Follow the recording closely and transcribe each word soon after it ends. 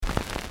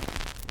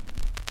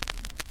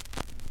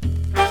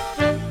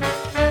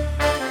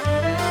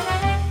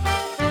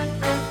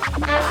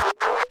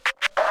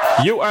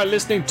You are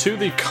listening to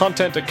the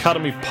Content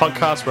Academy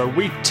podcast, where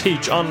we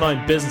teach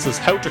online businesses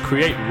how to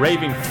create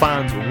raving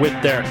fans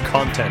with their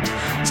content.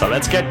 So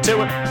let's get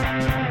to it.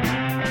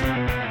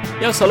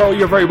 Yes, hello,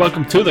 you're very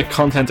welcome to the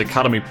Content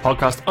Academy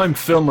podcast. I'm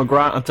Phil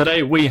McGrath, and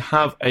today we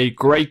have a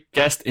great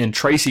guest in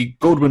Tracy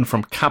Goodwin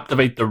from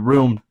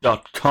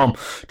CaptivateTheRoom.com.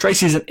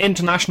 Tracy is an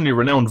internationally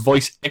renowned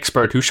voice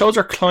expert who shows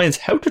her clients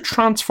how to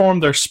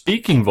transform their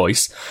speaking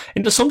voice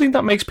into something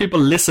that makes people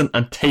listen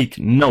and take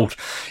note.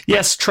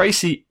 Yes,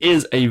 Tracy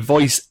is a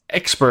voice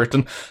expert,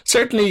 and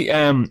certainly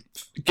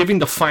given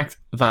the fact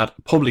that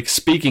public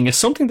speaking is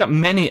something that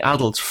many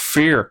adults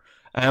fear,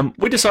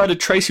 we decided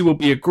Tracy would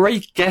be a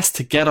great guest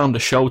to get on the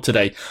show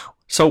today.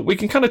 So we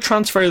can kind of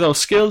transfer those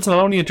skills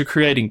not only into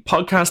creating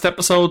podcast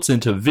episodes,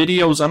 into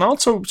videos, and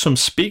also some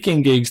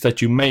speaking gigs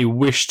that you may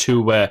wish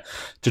to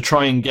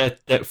try and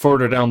get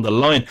further down the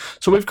line.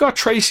 So we've got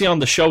Tracy on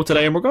the show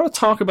today, and we're going to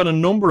talk about a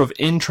number of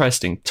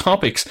interesting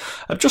topics,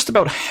 just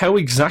about how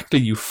exactly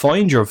you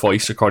find your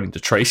voice, according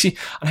to Tracy,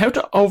 and how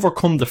to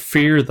overcome the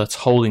fear that's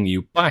holding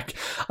you back.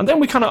 And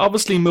then we kind of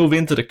obviously move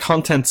into the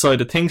content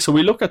side of things. So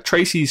we look at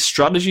Tracy's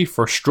strategy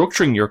for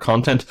structuring your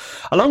content,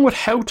 along with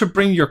how to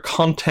bring your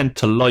content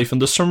to life.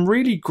 And there's some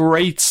really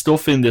great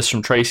stuff in this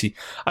from Tracy.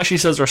 As she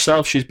says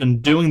herself, she's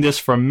been doing this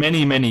for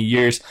many, many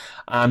years,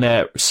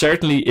 and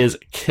certainly is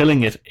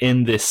killing it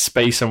in this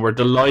space, and we're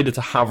delighted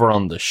to have her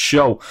on the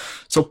show.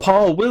 So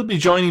Paul will be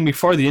joining me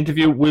for the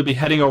interview. We'll be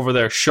heading over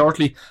there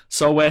shortly.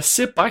 So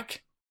sit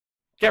back,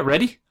 get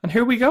ready, and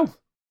here we go.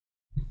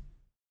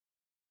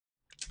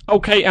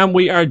 Okay, and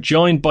we are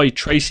joined by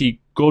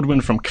Tracy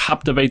Goodwin from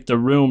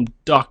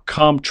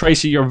CaptivateTheRoom.com.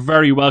 Tracy, you're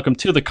very welcome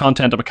to the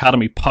Content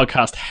Academy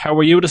podcast. How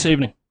are you this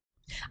evening?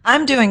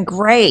 I'm doing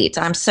great.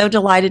 I'm so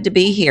delighted to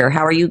be here.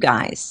 How are you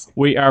guys?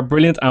 We are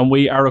brilliant, and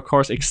we are, of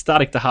course,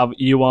 ecstatic to have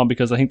you on,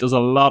 because I think there's a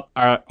lot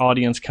our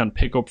audience can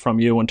pick up from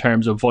you in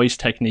terms of voice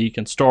technique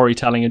and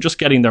storytelling and just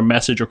getting their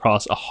message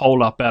across a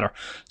whole lot better.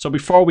 So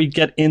before we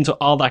get into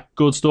all that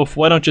good stuff,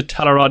 why don't you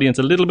tell our audience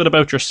a little bit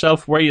about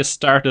yourself, where you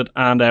started,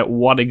 and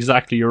what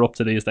exactly you're up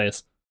to these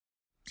days?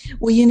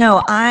 Well, you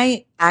know,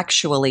 I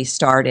actually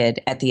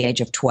started at the age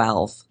of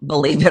 12,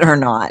 believe it or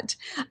not.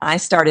 I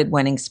started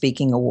winning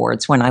speaking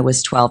awards when I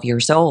was 12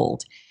 years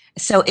old.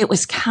 So it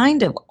was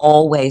kind of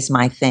always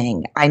my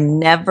thing. I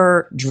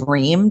never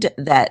dreamed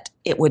that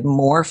it would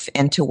morph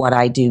into what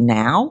I do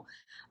now.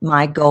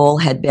 My goal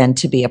had been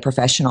to be a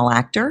professional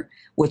actor,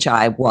 which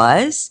I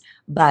was.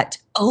 But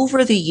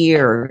over the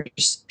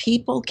years,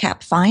 people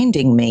kept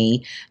finding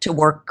me to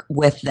work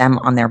with them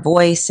on their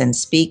voice and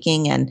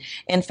speaking. And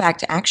in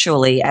fact,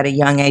 actually, at a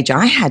young age,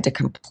 I had to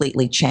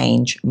completely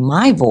change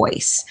my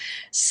voice.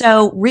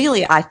 So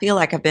really, I feel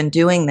like I've been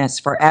doing this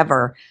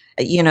forever.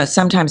 You know,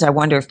 sometimes I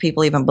wonder if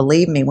people even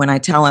believe me when I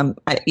tell them,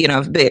 you know,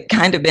 I've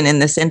kind of been in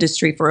this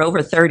industry for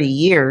over 30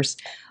 years.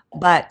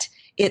 But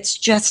it's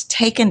just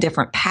taken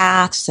different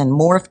paths and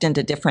morphed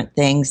into different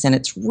things. And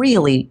it's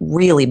really,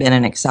 really been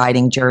an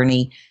exciting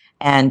journey.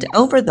 And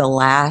over the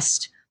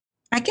last,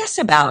 I guess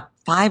about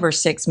 5 or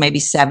 6, maybe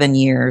 7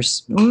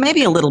 years,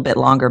 maybe a little bit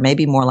longer,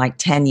 maybe more like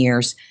 10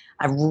 years,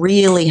 I've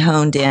really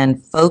honed in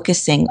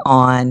focusing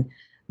on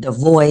the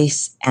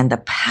voice and the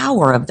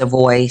power of the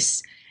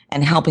voice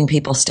and helping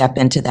people step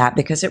into that,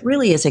 because it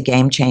really is a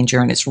game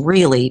changer, and it's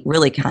really,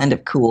 really kind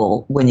of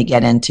cool when you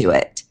get into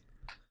it.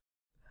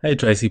 Hey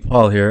Tracy,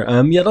 Paul here.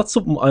 Yeah, that's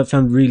something I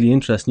found really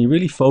interesting. You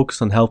really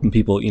focus on helping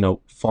people, you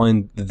know,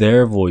 find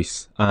their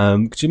voice.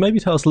 Could you maybe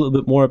tell us a little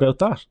bit more about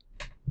that?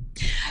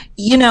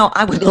 You know,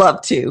 I would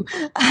love to.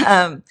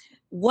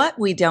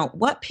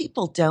 What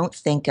people don't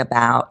think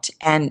about,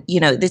 and, you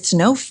know, it's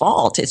no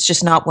fault. It's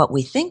just not what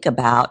we think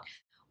about.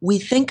 We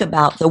think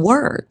about the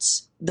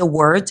words,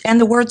 and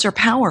the words are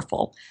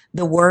powerful.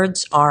 The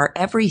words are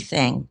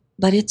everything,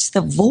 but it's the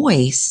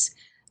voice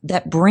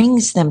that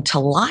brings them to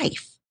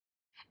life.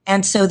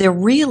 And so they're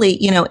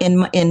really, you know,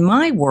 in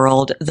my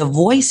world, the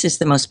voice is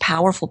the most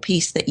powerful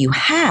piece that you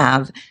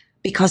have,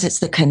 because it's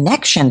the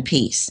connection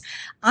piece.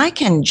 I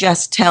can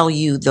just tell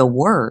you the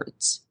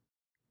words,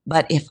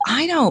 but if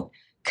I don't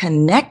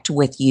connect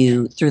with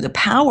you through the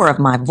power of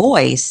my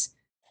voice,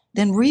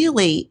 then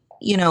really,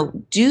 you know,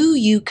 do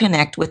you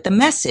connect with the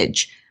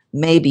message?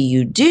 Maybe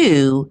you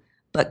do,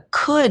 but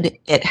could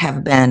it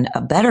have been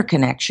a better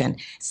connection?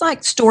 It's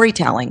like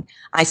storytelling.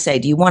 I say,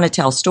 do you want to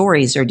tell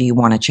stories, or do you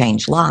want to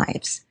change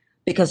lives?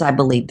 Because I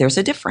believe there's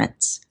a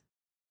difference.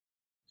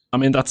 I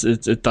mean, that's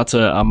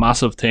a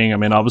massive thing. I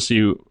mean,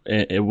 obviously,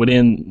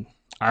 within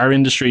our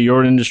industry,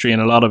 your industry,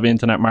 and a lot of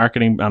internet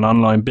marketing and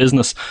online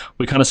business,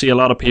 we kind of see a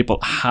lot of people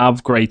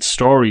have great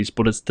stories,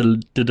 but it's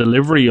the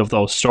delivery of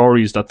those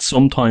stories that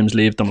sometimes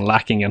leave them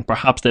lacking, and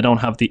perhaps they don't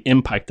have the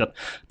impact that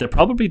they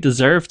probably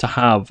deserve to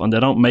have, and they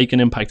don't make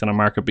an impact on a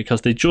market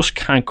because they just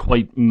can't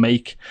quite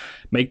make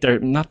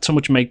not so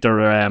much make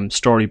their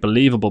story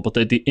believable, but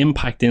the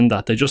impact in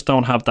that they just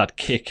don't have that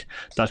kick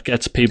that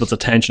gets people's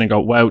attention and go,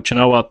 wow, do you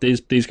know what,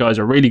 these guys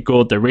are really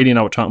good, they really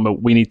know what they're talking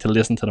about, we need to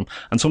listen to them.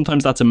 And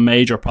sometimes that's a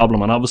major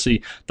problem, and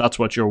obviously that's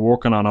what you're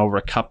working on over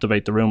at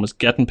Captivate the Room, is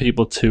getting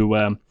people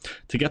to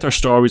get their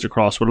stories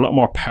across with a lot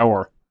more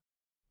power.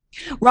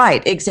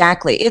 Right,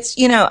 exactly. It's,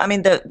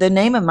 the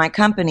name of my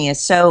company is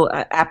so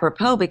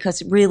apropos,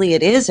 because really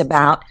it is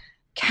about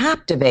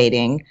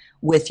captivating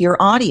with your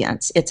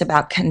audience. It's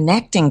about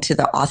connecting to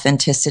the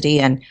authenticity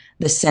and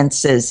the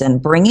senses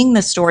and bringing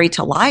the story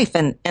to life.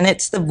 And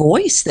it's the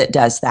voice that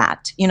does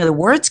that. The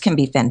words can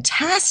be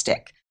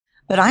fantastic,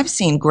 but I've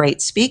seen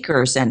great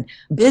speakers and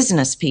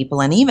business people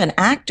and even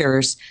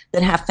actors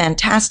that have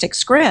fantastic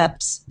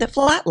scripts that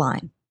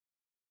flatline.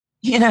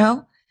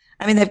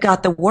 They've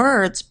got the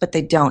words, but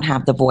they don't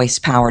have the voice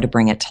power to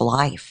bring it to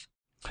life.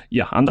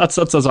 Yeah, and that's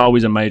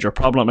always a major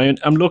problem.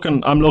 I'm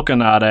looking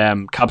at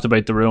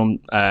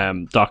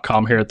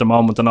captivatetheroom.com here at the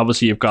moment, and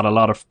obviously you've got a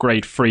lot of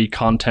great free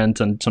content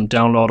and some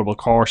downloadable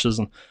courses,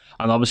 and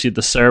obviously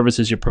the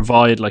services you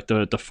provide, like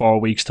the 4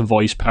 weeks to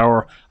voice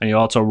power, and you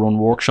also run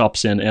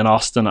workshops in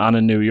Austin and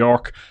in New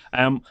York.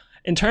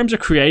 In terms of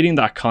creating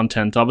that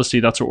content, obviously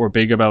that's what we're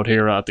big about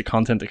here at the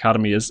Content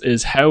Academy,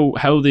 is how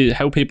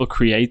people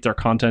create their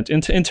content.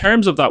 In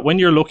terms of that, when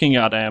you're looking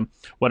at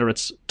whether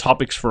it's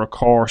topics for a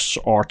course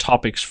or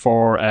topics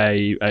for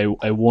a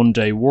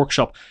 1-day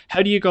workshop,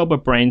 how do you go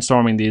about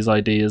brainstorming these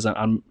ideas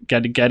and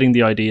getting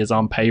the ideas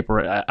on paper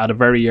at a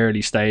very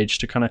early stage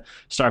to kind of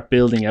start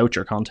building out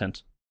your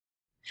content?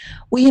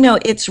 Well,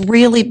 it's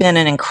really been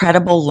an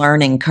incredible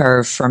learning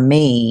curve for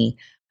me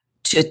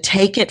to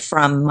take it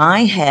from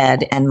my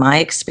head and my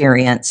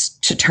experience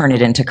to turn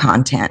it into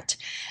content.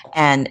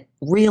 And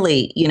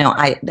really,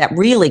 that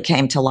really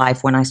came to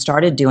life when I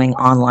started doing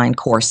online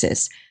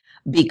courses,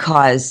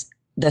 because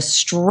the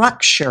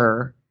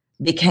structure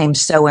became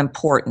so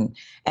important.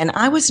 And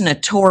I was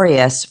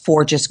notorious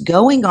for just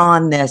going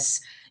on this,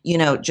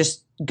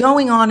 just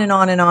going on and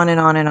on and on and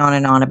on and on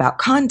and on about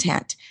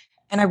content.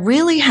 And I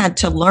really had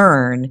to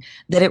learn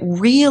that it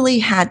really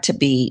had to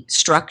be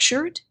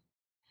structured.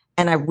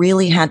 And I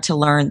really had to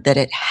learn that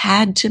it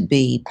had to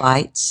be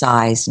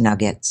bite-sized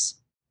nuggets.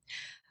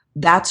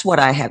 That's what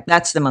I have.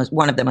 That's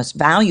one of the most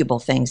valuable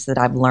things that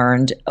I've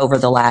learned over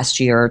the last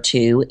year or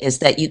two, is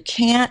that you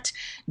can't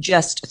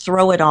just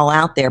throw it all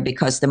out there,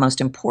 because the most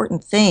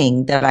important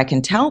thing that I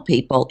can tell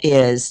people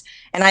is,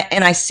 and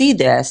I see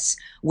this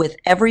with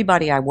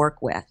everybody I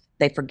work with,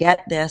 they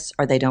forget this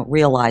or they don't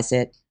realize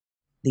it.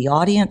 The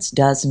audience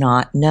does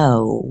not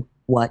know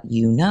what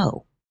you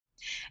know.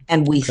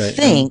 And we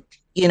think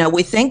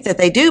that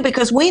they do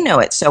because we know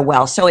it so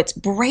well. So it's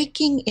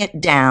breaking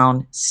it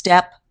down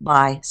step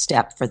by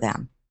step for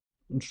them.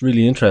 It's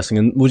really interesting.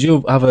 And would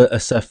you have a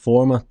set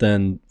format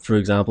then, for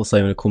example,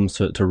 say when it comes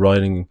to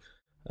writing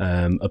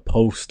a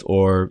post,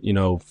 or,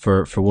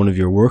 for one of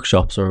your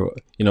workshops, or,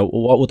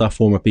 what would that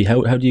format be?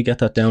 How do you get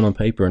that down on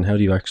paper, and how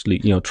do you actually,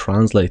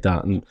 translate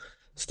that and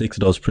stick to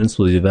those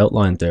principles you've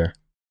outlined there?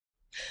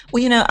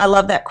 Well, I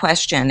love that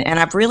question. And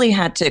I've really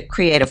had to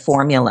create a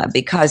formula,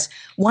 because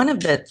one of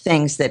the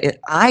things that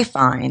I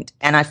find,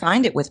 and I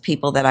find it with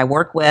people that I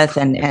work with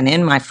and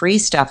in my free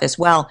stuff as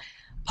well,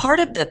 part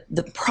of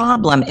the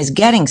problem is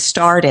getting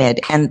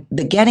started. And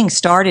the getting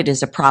started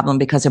is a problem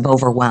because of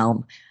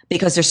overwhelm,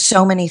 because there's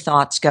so many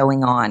thoughts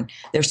going on.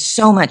 There's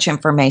so much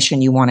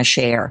information you want to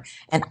share.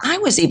 And I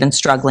was even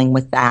struggling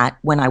with that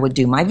when I would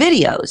do my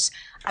videos.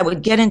 I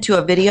would get into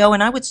a video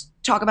and I would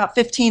talk about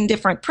 15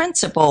 different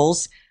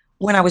principles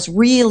when I was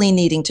really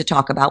needing to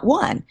talk about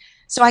one.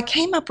 So I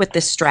came up with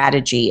this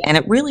strategy, and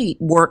it really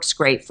works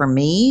great for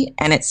me,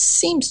 and it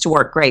seems to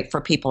work great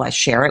for people I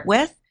share it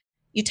with.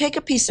 You take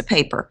a piece of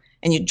paper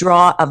and you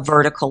draw a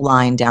vertical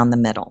line down the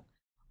middle.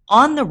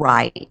 On the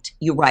right,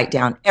 you write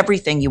down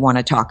everything you want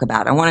to talk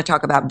about. I want to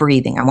talk about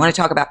breathing. I want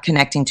to talk about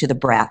connecting to the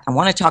breath. I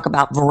want to talk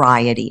about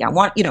variety. I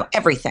want,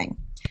 everything.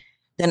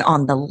 Then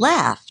on the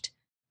left,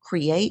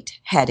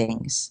 create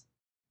headings: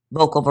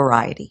 vocal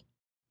variety,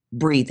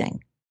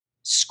 breathing,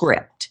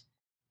 script,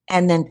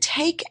 and then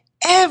take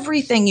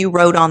everything you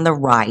wrote on the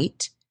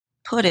right,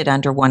 put it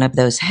under one of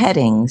those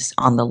headings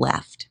on the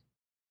left.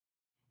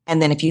 And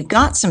then if you've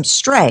got some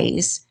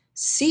strays,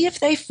 see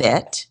if they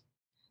fit,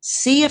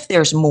 see if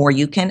there's more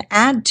you can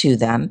add to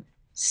them,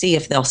 see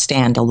if they'll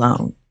stand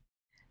alone.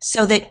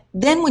 So that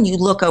then when you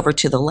look over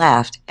to the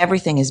left,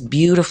 everything is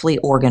beautifully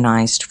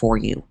organized for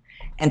you.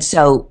 And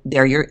so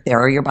there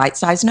are your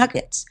bite-sized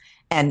nuggets.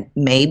 And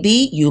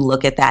maybe you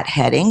look at that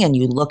heading and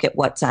you look at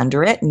what's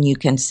under it, and you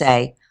can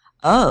say,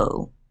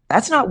 oh,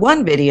 that's not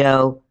one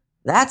video,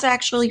 that's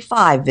actually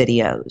 5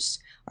 videos.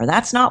 Or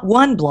that's not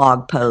one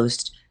blog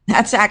post,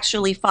 that's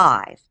actually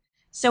 5.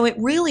 So it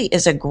really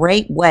is a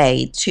great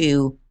way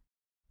to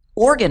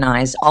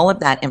organize all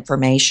of that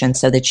information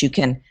so that you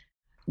can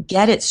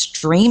get it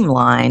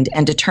streamlined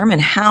and determine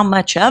how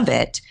much of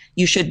it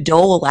you should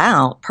dole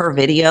out per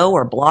video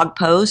or blog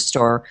post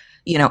or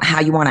how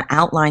you want to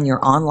outline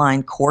your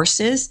online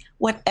courses,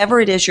 whatever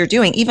it is you're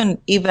doing, even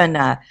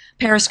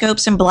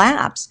periscopes and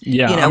blabs.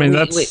 Yeah, I mean,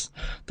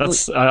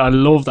 I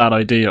love that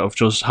idea of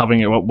just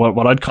having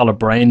what I'd call a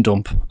brain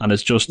dump, and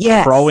it's just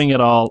throwing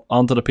it all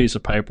onto the piece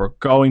of paper,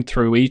 going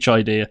through each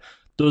idea.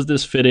 Does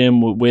this fit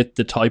in with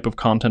the type of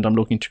content I'm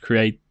looking to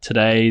create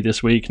today,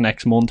 this week,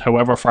 next month,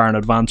 however far in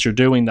advance you're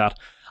doing that?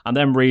 And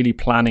then really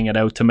planning it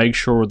out to make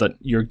sure that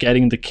you're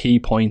getting the key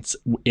points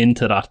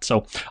into that.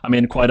 So, I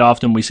mean, quite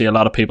often we see a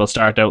lot of people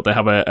start out, they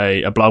have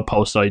a blog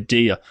post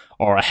idea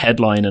or a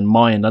headline in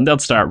mind, and they'll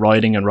start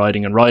writing and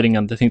writing and writing,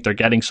 and they think they're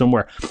getting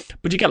somewhere.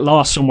 But you get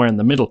lost somewhere in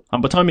the middle.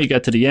 And by the time you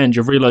get to the end,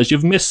 you've realized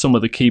you've missed some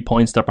of the key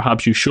points that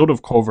perhaps you should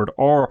have covered,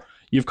 or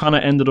you've kind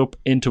of ended up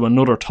into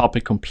another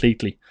topic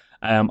completely.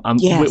 And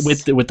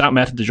with that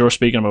method that you're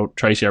speaking about,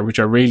 Tracy, which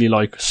I really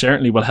like,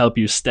 certainly will help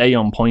you stay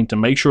on point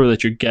and make sure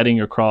that you're getting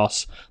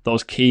across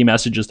those key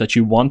messages that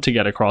you want to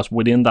get across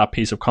within that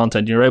piece of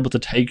content. You're able to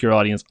take your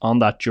audience on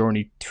that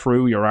journey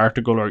through your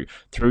article or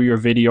through your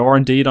video or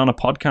indeed on a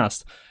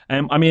podcast.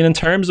 I mean, in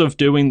terms of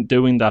doing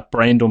that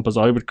brain dump, as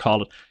I would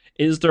call it,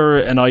 is there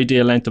an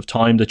ideal length of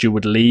time that you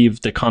would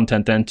leave the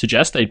content then to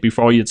gestate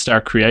before you'd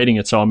start creating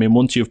it? So, I mean,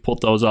 once you've put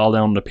those all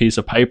down on a piece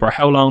of paper,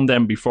 how long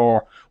then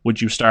before would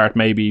you start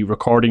maybe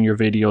recording your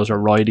videos or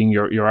writing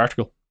your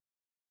article?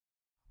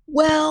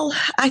 Well,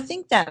 I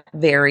think that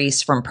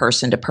varies from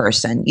person to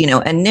person.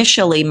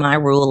 Initially my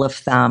rule of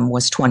thumb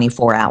was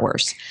 24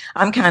 hours.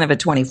 I'm kind of a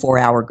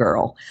 24-hour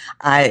girl.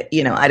 I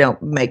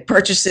don't make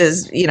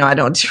purchases. I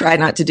don't try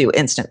not to do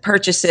instant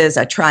purchases.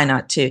 I try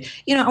not to,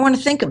 I want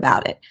to think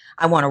about it.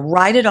 I want to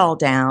write it all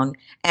down,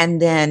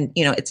 and then,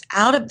 it's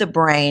out of the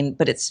brain,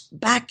 but it's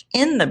back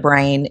in the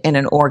brain in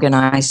an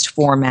organized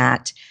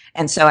format.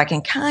 And so I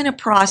can kind of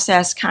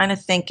process, kind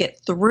of think it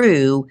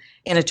through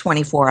in a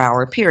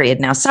 24-hour period.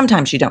 Now,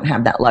 sometimes you don't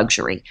have that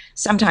luxury.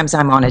 Sometimes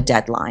I'm on a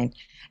deadline.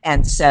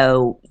 And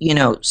so,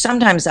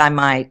 sometimes I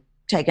might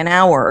take an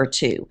hour or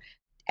two.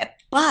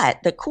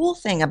 But the cool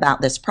thing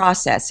about this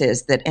process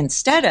is that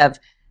instead of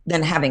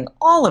then having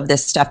all of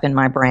this stuff in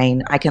my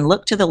brain, I can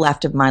look to the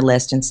left of my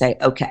list and say,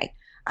 okay,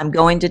 I'm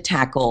going to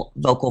tackle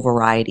vocal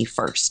variety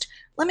first.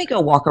 Let me go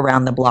walk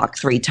around the block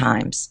 3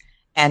 times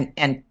and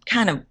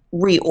kind of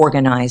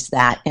reorganize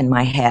that in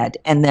my head.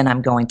 And then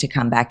I'm going to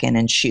come back in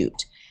and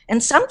shoot.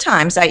 And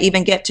sometimes I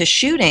even get to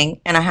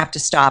shooting and I have to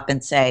stop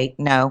and say,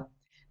 no,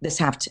 this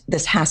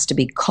has to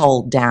be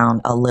culled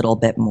down a little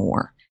bit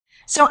more.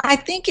 So I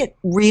think it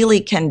really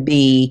can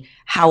be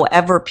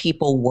however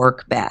people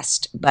work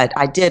best. But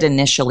I did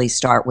initially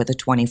start with a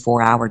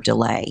 24-hour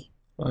delay.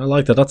 I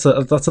like that.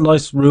 That's a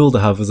nice rule to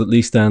have, is at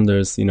least then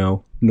there's,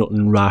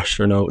 nothing rash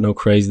or no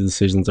crazy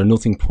decisions or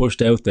nothing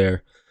pushed out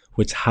there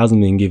which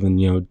hasn't been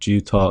given, due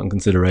thought and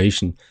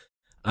consideration.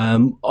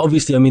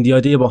 Obviously, I mean, the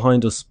idea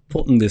behind us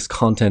putting this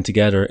content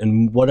together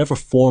in whatever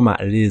format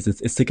it is,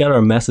 it's to get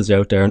our message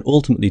out there and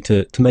ultimately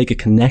to make a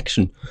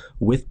connection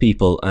with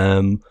people.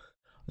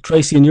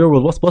 Tracy, in your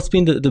world, what's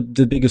been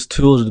the biggest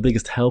tools or the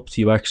biggest help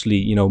to you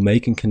actually,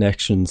 making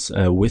connections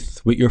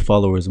with your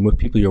followers and with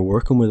people you're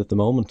working with at the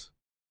moment?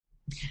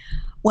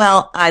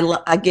 Well, I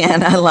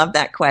love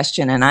that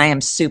question, and I am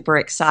super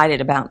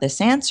excited about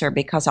this answer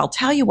because I'll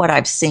tell you what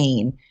I've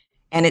seen,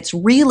 and it's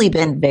really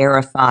been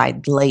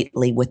verified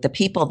lately with the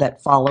people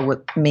that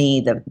follow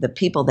me, the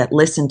people that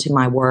listen to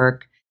my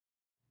work.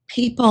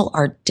 People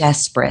are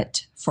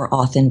desperate for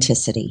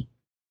authenticity.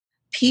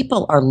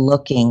 People are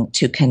looking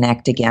to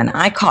connect again.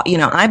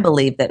 I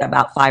believe that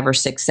about 5 or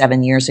 6,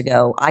 7 years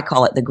ago, I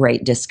call it the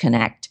Great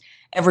Disconnect.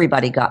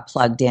 Everybody got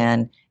plugged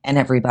in and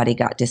everybody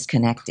got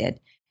disconnected.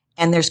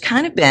 And there's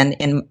kind of been,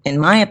 in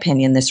my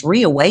opinion, this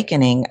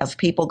reawakening of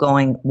people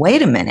going,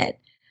 wait a minute,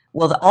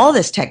 well, all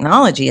this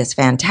technology is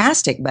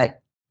fantastic, but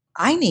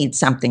I need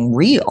something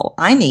real.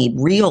 I need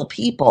real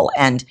people,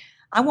 and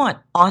I want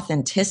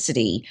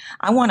authenticity.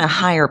 I want to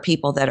hire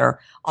people that are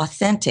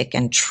authentic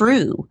and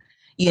true,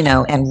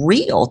 and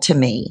real to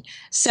me.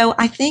 So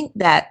I think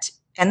that,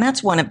 and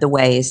that's one of the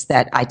ways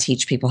that I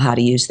teach people how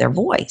to use their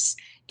voice,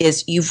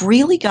 is you've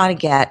really got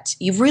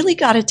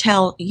to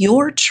tell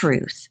your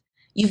truth.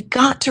 You've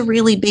got to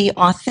really be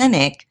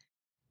authentic.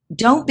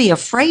 Don't be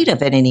afraid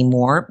of it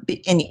anymore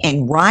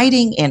in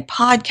writing, in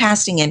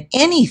podcasting, in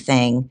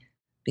anything,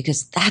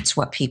 because that's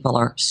what people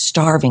are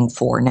starving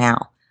for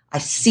now. I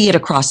see it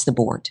across the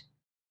board.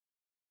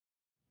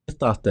 With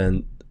that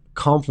then,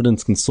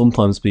 confidence can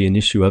sometimes be an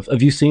issue.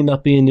 Have you seen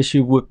that be an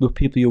issue with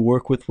people you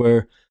work with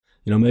where,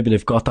 maybe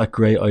they've got that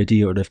great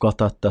idea or they've got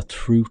that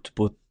truth,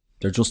 but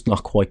they're just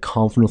not quite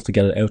confident enough to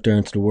get it out there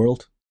into the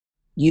world?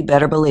 You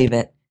better believe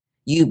it.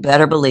 You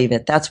better believe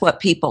it. That's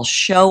what people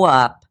show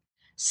up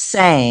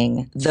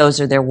saying. Those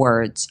are their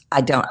words.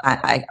 I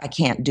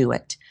can't do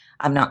it.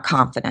 I'm not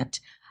confident.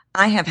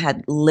 I have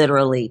had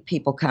literally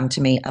people come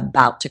to me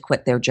about to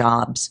quit their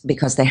jobs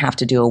because they have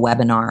to do a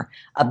webinar,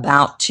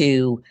 about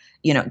to,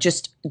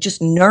 just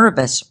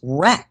nervous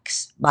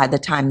wrecks by the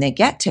time they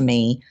get to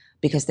me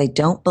because they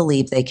don't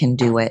believe they can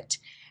do it.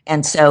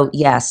 And so,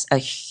 yes, a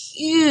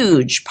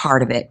huge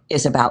part of it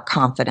is about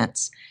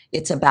confidence.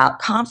 It's about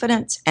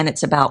confidence, and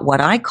it's about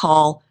what I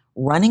call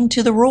running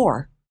to the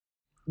roar.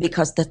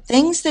 Because the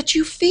things that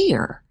you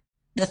fear,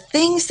 the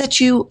things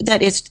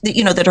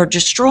that are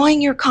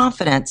destroying your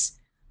confidence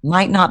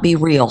might not be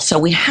real. So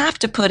we have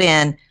to put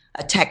in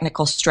a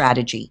technical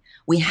strategy.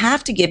 We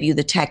have to give you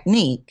the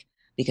technique,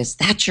 because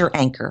that's your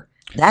anchor.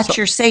 That's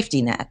your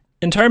safety net.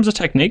 In terms of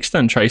techniques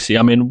then, Tracy,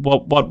 I mean,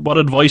 what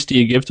advice do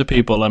you give to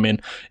people? I mean,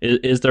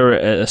 is there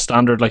a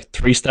standard like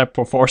 3-step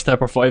or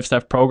 4-step or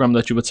 5-step program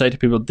that you would say to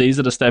people, these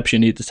are the steps you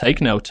need to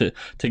take now to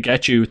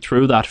get you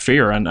through that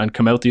fear and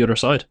come out the other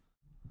side?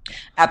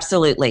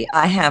 Absolutely.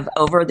 I have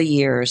over the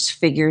years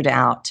figured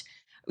out,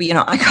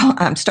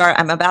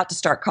 I'm about to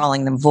start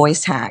calling them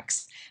voice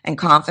hacks and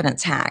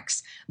confidence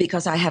hacks,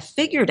 because I have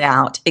figured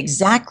out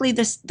exactly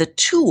the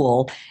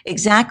tool,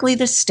 exactly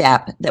the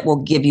step that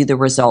will give you the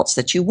results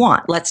that you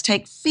want. Let's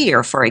take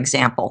fear, for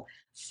example.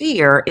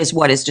 Fear is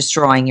what is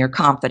destroying your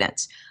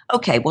confidence.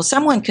 Okay, well,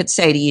 someone could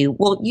say to you,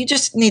 well, you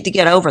just need to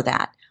get over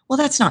that. Well,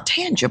 that's not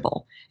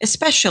tangible,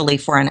 especially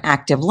for an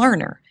active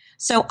learner.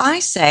 So I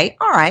say,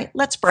 all right,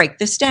 let's break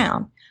this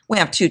down. We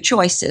have 2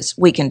 choices.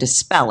 We can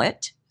dispel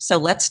it. So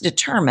let's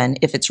determine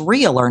if it's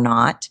real or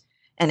not.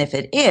 And if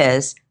it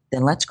is,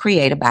 then let's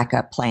create a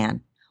backup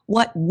plan.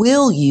 What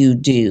will you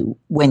do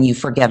when you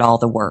forget all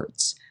the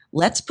words?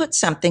 Let's put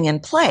something in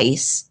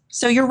place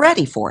so you're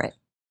ready for it.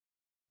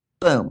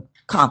 Boom,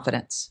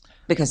 confidence,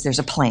 because there's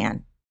a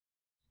plan.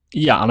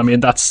 Yeah, and I mean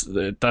that's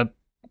that.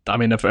 I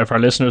mean, if our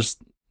listeners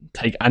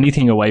take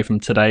anything away from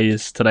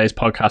today's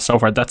podcast so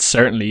far, that's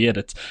certainly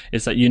it.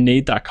 It's that you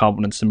need that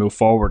confidence to move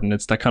forward, and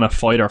it's that kind of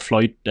fight or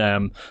flight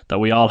that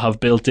we all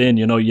have built in.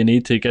 You know, you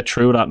need to get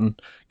through that and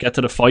get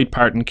to the fight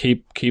part and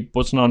keep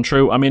pushing on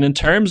through. I mean, in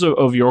terms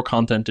of your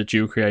content that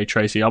you create,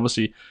 Tracy,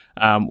 obviously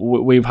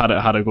we've had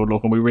a good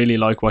look, and we really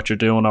like what you're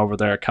doing over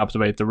there at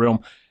Captivate the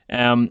Room.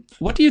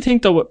 What do you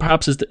think, though,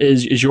 perhaps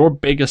is your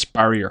biggest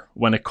barrier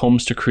when it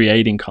comes to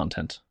creating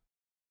content?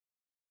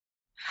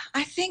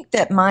 I think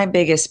that my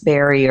biggest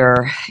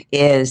barrier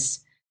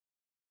is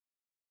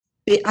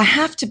I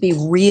have to be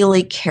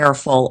really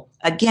careful.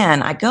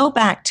 Again, I go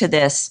back to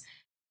this.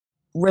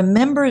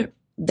 Remember,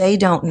 they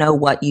don't know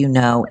what you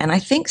know. And I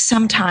think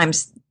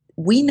sometimes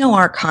we know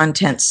our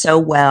content so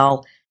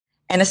well,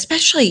 and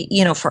especially,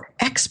 for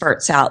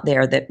experts out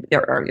there that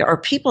are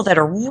people that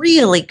are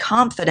really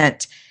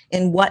confident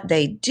in what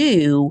they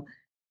do,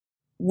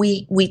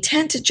 we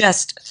tend to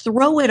just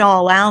throw it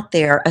all out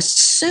there,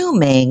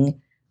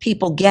 assuming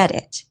people get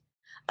it,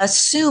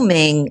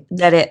 assuming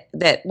that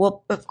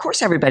well, of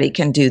course everybody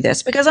can do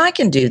this because I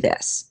can do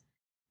this.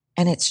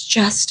 And it's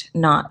just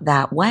not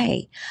that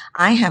way.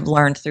 I have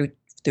learned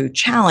through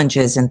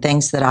challenges and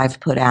things that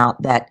I've put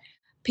out that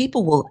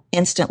people will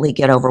instantly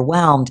get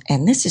overwhelmed.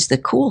 And this is the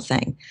cool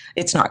thing.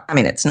 It's not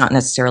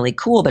necessarily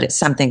cool, but it's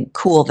something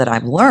cool that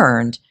I've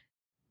learned.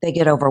 They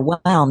get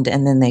overwhelmed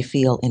and then they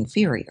feel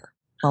inferior.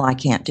 Well, I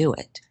can't do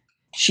it.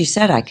 She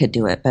said I could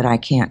do it, but I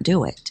can't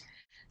do it.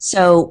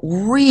 So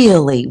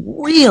really,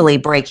 really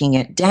breaking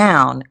it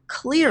down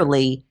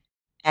clearly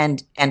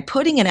and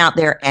putting it out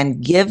there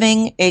and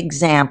giving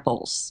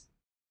examples.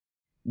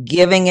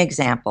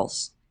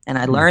 And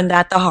I learned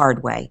that the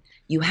hard way.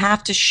 You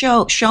have to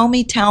show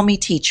me, tell me,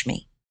 teach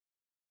me.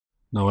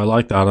 No, I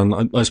like that.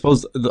 And I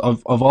suppose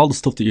of all the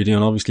stuff that you're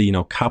doing, obviously,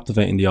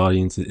 captivating the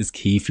audience is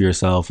key for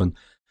yourself. And,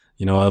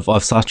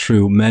 I've sat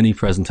through many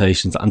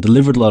presentations and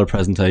delivered a lot of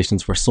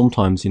presentations where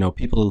sometimes,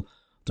 people,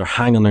 they're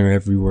hanging on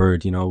every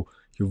word,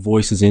 your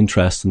voice is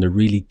interesting, they're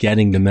really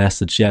getting the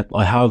message. Yet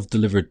I have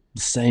delivered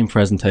the same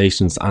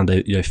presentations and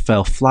they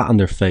fell flat on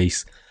their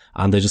face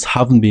and they just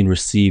haven't been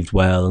received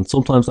well. And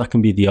sometimes that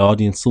can be the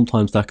audience,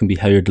 sometimes that can be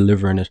how you're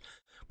delivering it.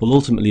 But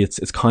ultimately it's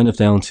kind of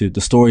down to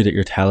the story that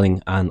you're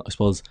telling, and I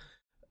suppose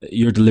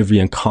your delivery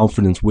and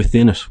confidence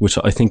within it, which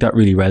I think that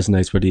really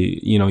resonates, whether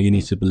you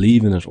need to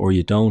believe in it or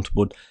you don't.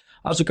 But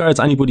as regards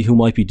anybody who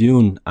might be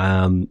doing,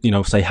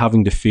 say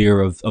having the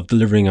fear of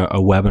delivering a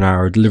webinar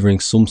or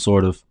delivering some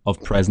sort of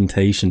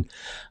presentation,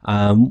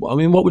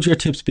 what would your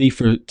tips be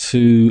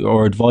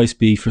or advice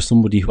be for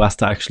somebody who has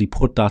to actually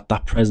put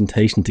that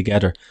presentation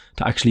together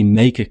to actually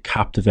make it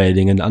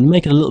captivating and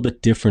make it a little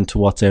bit different to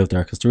what's out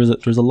there? Because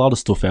there's a lot of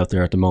stuff out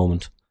there at the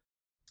moment.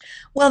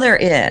 Well, there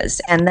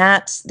is, and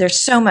there's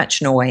so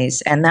much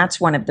noise, and that's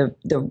one of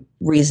the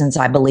reasons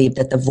I believe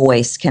that the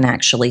voice can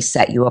actually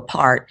set you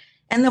apart.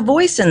 And the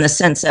voice in the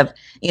sense of,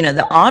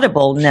 the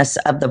audibleness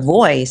of the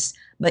voice,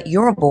 but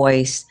your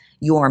voice,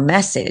 your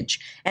message.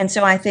 And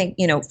so I think,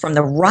 from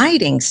the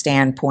writing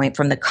standpoint,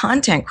 from the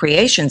content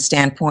creation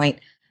standpoint,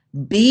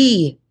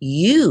 be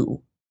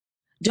you.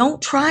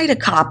 Don't try to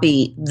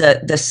copy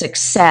the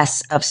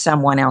success of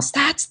someone else.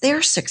 That's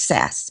their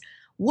success.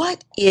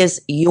 What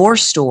is your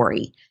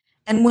story?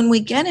 And when we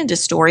get into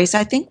stories,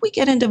 I think we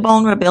get into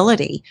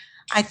vulnerability.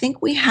 I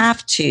think we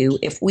have to,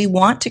 if we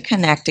want to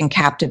connect and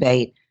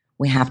captivate,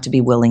 we have to be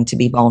willing to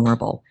be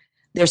vulnerable.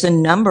 There's a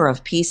number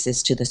of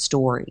pieces to the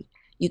story.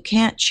 You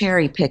can't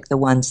cherry pick the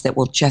ones that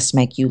will just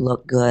make you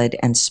look good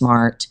and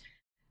smart.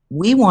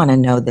 We want to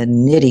know the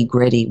nitty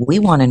gritty. We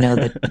want to know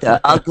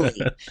the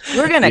ugly.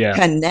 We're going to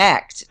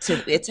connect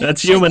to it's.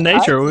 That's human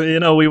nature. Ugly. You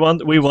know, we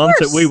want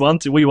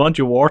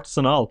your warts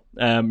and all.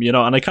 You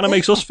know, and it kind of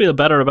makes us feel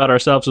better about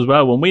ourselves as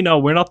well when we know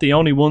we're not the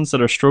only ones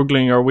that are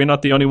struggling, or we're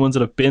not the only ones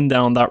that have been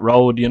down that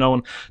road. You know,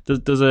 and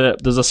there's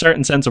a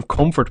certain sense of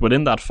comfort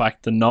within that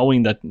fact, and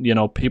knowing that, you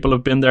know, people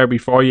have been there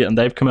before you and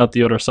they've come out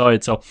the other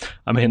side. So,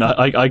 I mean,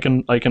 I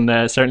can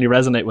certainly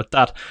resonate with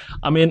that.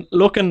 I mean,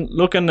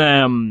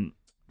 looking.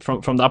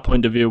 From that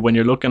point of view, when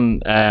you're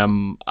looking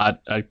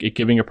at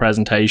giving a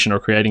presentation or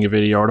creating a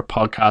video or a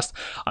podcast,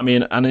 I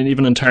mean, and then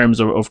even in terms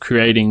of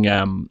creating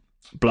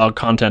blog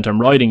content and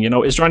writing, you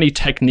know, is there any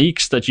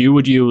techniques that you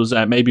would use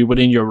maybe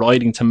within your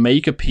writing to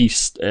make a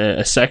piece,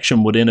 a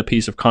section within a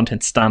piece of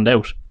content stand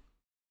out?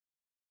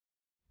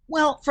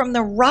 Well, from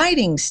the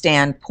writing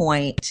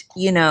standpoint,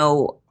 you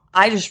know,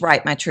 I just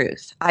write my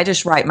truth. I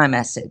just write my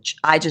message.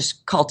 I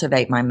just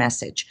cultivate my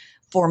message.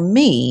 For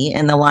me,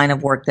 in the line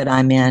of work that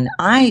I'm in,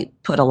 I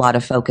put a lot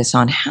of focus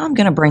on how I'm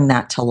going to bring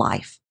that to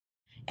life.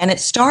 And it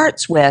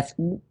starts with,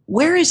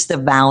 where is the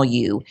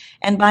value?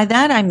 And by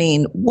that, I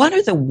mean, what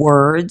are the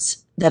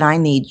words that I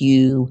need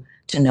you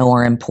to know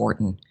are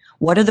important?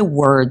 What are the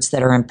words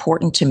that are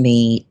important to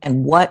me?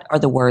 And what are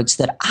the words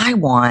that I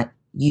want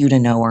you to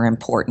know are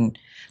important?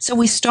 So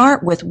we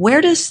start with,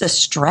 where does the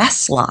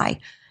stress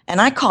lie?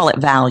 And I call it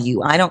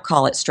value. I don't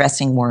call it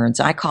stressing words.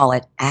 I call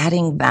it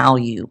adding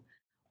value.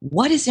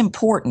 What is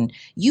important?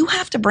 You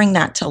have to bring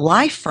that to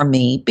life for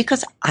me,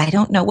 because I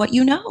don't know what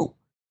you know.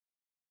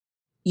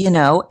 You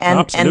know,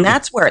 and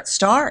that's where it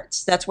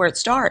starts. That's where it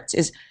starts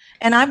is,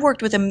 and I've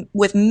worked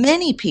with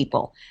many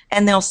people,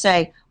 and they'll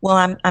say,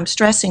 well, I'm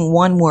stressing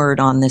one word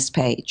on this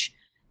page.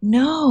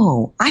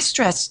 No, I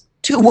stress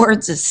 2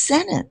 words a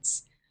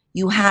sentence.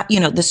 You have,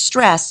 you know, the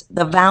stress,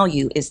 the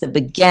value is the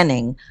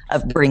beginning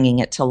of bringing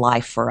it to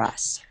life for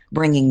us,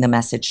 bringing the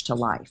message to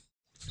life.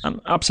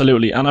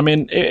 Absolutely. And I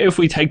mean, if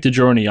we take the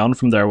journey on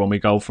from there, when we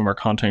go from our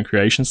content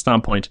creation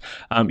standpoint,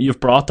 you've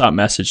brought that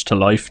message to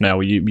life now.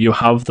 You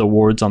have the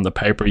words on the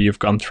paper. You've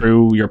gone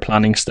through your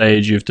planning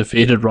stage. You've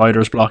defeated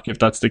writer's block. If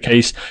that's the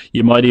case,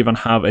 you might even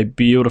have a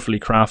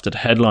beautifully crafted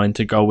headline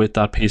to go with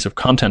that piece of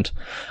content.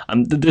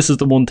 And this is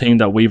the one thing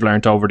that we've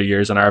learned over the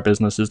years in our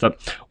business, is that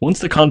once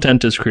the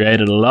content is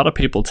created, a lot of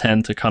people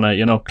tend to kind of,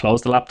 you know,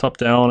 close the laptop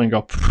down and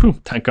go,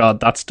 thank God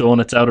that's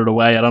done. It's out of the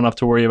way. I don't have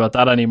to worry about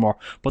that anymore.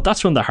 But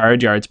that's when the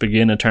hard yards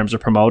begin in terms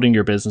of promoting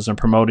your business and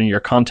promoting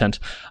your content.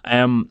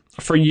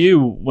 For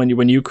you,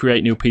 when you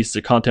create new pieces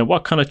of content,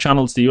 what kind of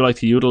channels do you like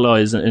to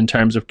utilize in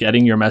terms of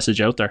getting your message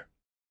out there?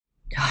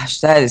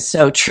 Gosh, that is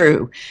so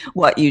true,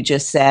 what you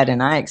just said,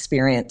 and I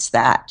experienced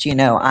that. You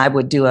know, I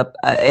would do in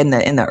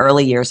the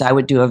early years, I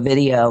would do a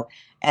video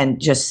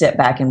and just sit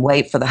back and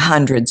wait for the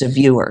hundreds of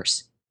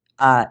viewers.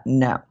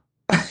 No,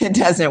 it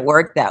doesn't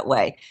work that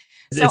way.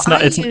 So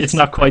it's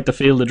not quite the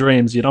field of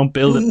dreams. You don't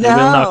build it, they will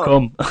not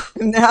come.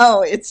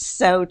 No, it's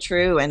so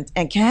true,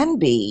 and can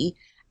be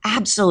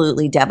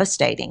absolutely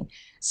devastating.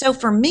 So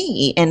for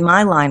me, in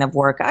my line of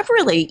work, I've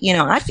really, you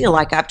know, I feel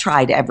like I've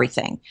tried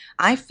everything.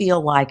 I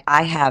feel like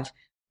I have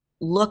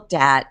looked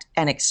at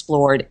and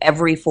explored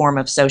every form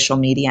of social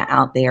media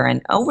out there.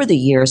 And over the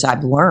years,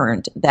 I've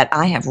learned that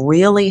I have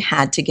really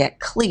had to get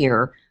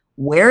clear,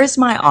 where is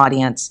my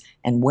audience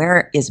and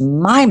where is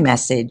my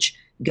message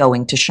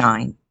going to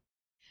shine?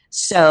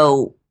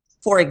 So,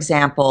 for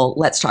example,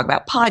 let's talk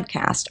about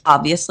podcast.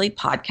 Obviously,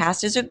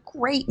 podcast is a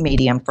great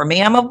medium for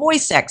me. I'm a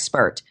voice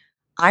expert.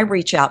 I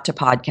reach out to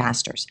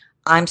podcasters.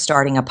 I'm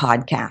starting a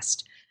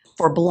podcast.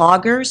 For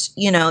bloggers,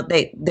 you know,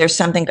 there's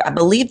something, I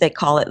believe they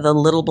call it the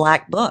little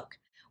black book,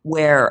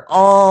 where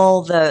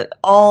all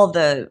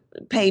the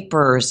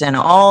papers and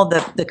all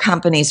the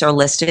companies are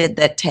listed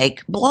that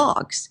take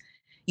blogs.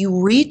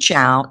 You reach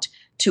out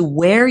to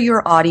where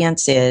your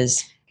audience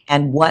is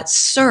and what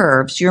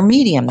serves your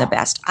medium the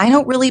best. I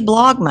don't really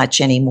blog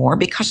much anymore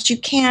because you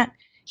can't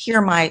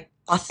hear my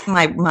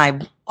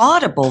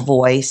audible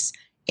voice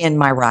in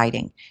my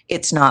writing.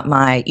 It's not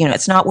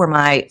it's not where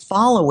my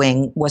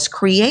following was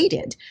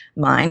created.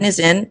 Mine is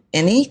in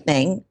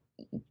anything,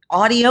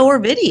 audio or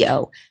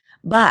video.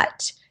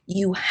 But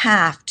you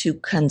have to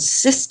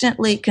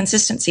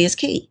consistency is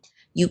key.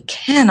 You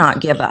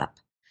cannot give up.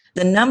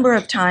 The number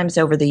of times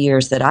over the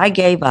years that I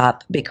gave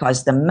up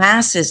because the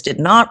masses did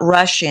not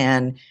rush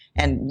in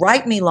and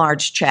write me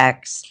large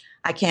checks,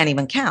 I can't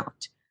even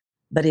count.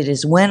 But it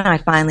is when I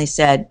finally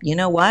said, you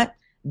know what,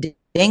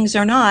 dings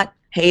or not,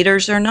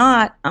 haters or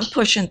not, I'm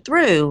pushing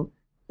through,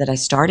 that I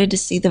started to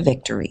see the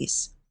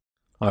victories.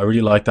 I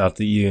really like that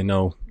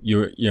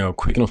you're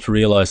quick enough to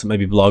realize that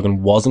maybe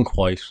blogging wasn't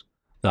quite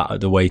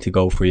the way to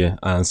go for you.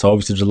 And so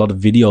obviously there's a lot of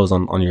videos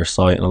on your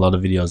site and a lot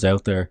of videos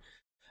out there.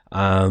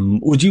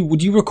 Would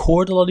you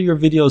record a lot of your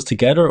videos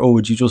together, or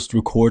would you just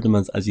record them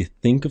as you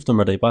think of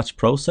them? Are they batch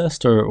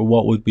processed, or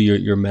what would be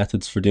your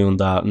methods for doing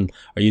that? And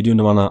are you doing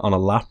them on a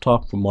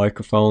laptop with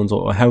microphones,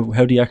 or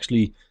how do you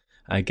actually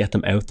get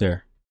them out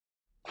there?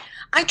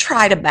 I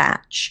try to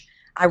batch.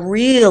 I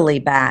really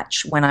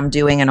batch when I'm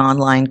doing an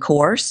online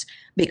course,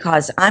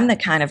 because I'm the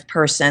kind of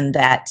person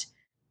that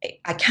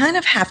I kind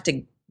of have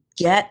to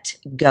get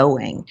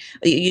going.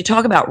 You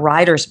talk about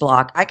writer's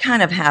block. I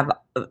kind of have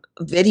a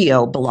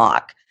video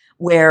block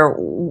where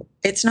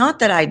it's not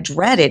that I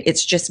dread it,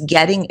 it's just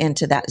getting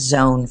into that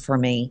zone for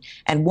me.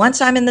 And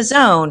once I'm in the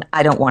zone,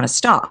 I don't want to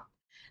stop.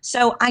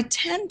 So I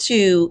tend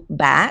to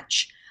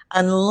batch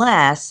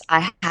unless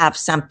I have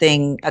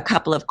something, a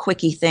couple of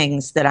quickie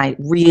things that I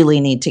really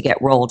need to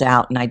get rolled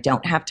out and I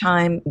don't have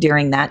time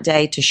during that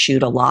day to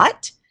shoot a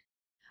lot.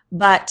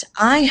 But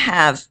I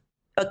have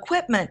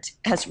equipment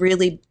has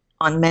really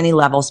on many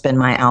levels been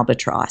my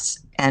albatross.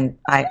 And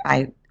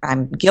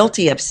I'm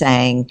guilty of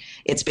saying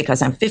it's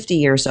because I'm 50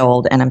 years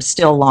old and I'm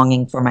still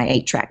longing for my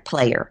 8-track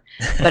player.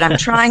 But I'm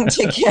trying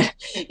to get,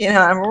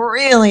 I'm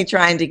really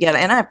trying to get,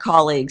 and I have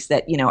colleagues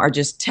that, are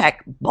just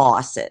tech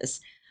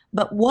bosses.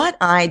 But what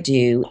I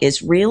do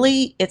is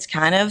really, it's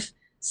kind of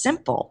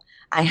simple.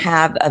 I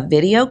have a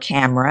video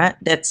camera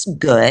that's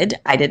good.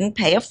 I didn't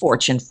pay a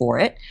fortune for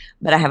it,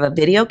 but I have a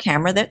video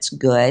camera that's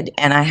good,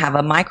 and I have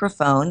a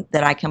microphone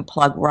that I can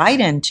plug right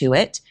into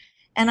it,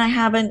 and I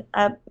have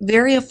a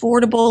very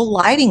affordable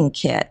lighting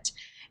kit.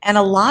 And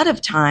a lot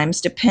of times,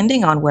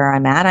 depending on where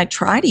I'm at, I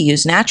try to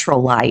use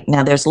natural light.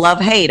 Now, there's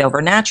love-hate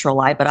over natural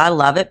light, but I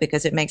love it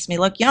because it makes me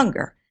look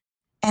younger.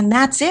 And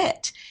that's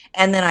it.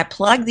 And then I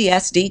plug the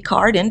SD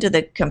card into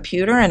the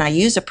computer, and I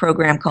use a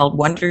program called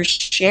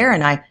Wondershare,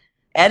 and I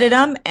edit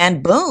them,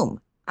 and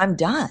boom, I'm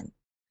done.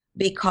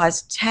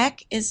 Because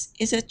tech is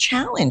a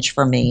challenge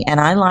for me, and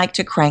I like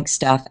to crank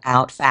stuff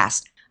out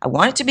fast. I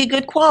want it to be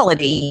good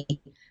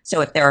quality, so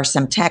if there are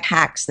some tech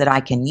hacks that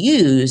I can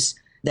use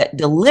that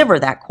deliver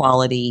that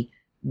quality,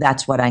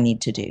 that's what I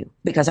need to do.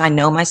 Because I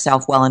know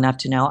myself well enough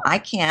to know I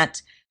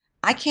can't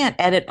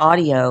edit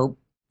audio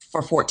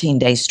for 14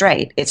 days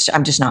straight.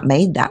 I'm just not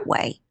made that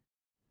way.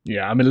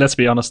 Yeah, I mean, let's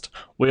be honest.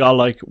 We all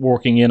like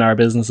working in our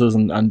businesses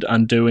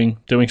and doing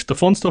the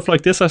fun stuff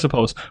like this, I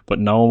suppose. But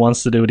no one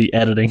wants to do the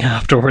editing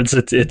afterwards.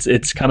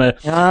 It's kind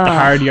of the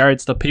hard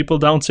yards that people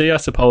don't see, I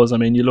suppose. I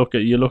mean, you look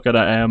at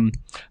a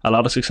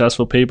lot of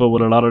successful people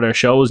with a lot of their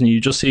shows, and you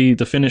just see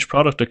the finished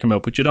product that come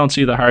out, but you don't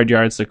see the hard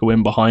yards that go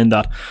in behind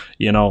that.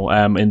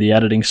 In the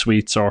editing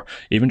suites, or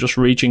even just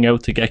reaching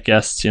out to get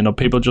guests.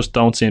 People just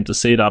don't seem to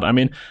see that. I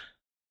mean,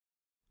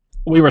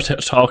 we were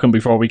talking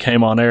before we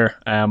came on air,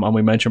 and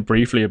we mentioned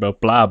briefly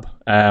about Blab.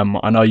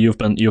 I know you've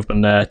been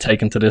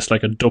taken to this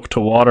like a duck to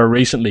water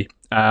recently.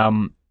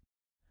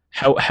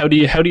 How do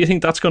you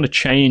think that's going to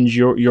change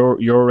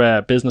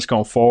your business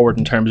going forward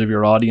in terms of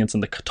your audience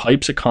and the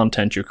types of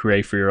content you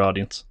create for your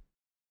audience?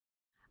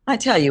 I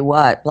tell you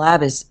what,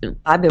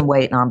 I've been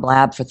waiting on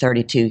Blab for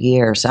 32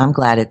 years. I'm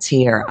glad it's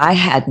here. I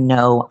had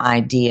no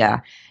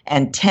idea.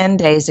 And 10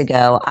 days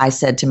ago, I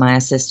said to my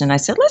assistant,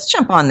 let's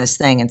jump on this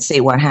thing and see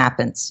what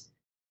happens.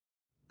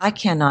 I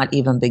cannot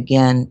even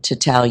begin to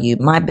tell you,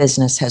 my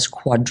business has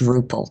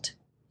quadrupled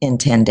in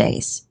 10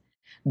 days.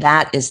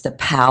 That is the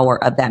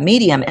power of that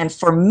medium. And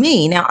for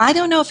me, now I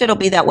don't know if it'll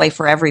be that way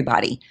for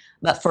everybody,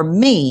 but for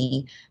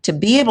me to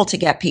be able to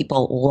get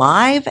people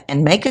live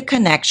and make a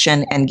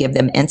connection and give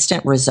them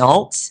instant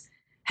results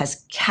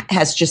has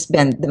just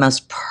been the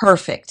most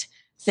perfect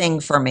thing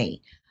for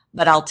me.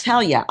 But I'll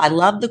tell you, I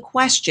love the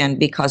question,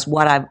 because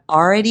what I've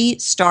already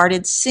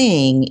started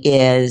seeing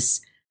is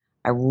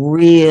I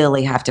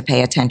really have to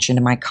pay attention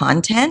to my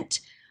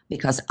content,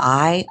 because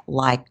I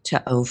like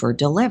to over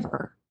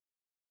deliver.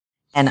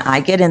 And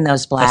I get in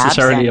those blabs.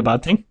 Necessarily a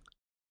bad thing?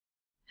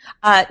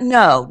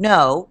 No.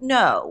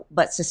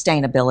 But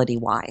sustainability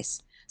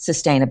wise,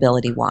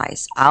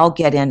 I'll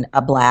get in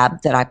a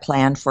blab that I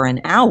planned for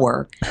an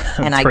hour,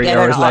 and 3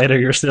 hours later,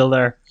 you're still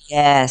there.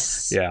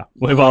 Yes. Yeah,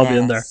 we've all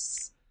been there.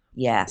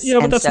 Yes. Yeah,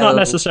 but that's not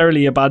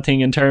necessarily a bad thing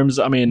in terms,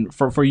 I mean,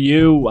 for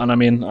you, and I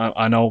mean,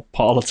 I know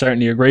Paul will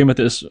certainly agree with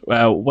this.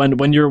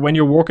 When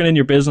you're working in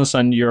your business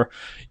and you're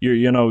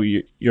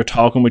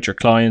talking with your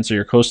clients or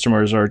your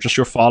customers or just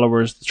your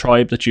followers, the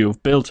tribe that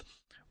you've built,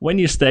 when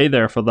you stay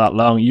there for that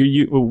long,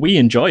 we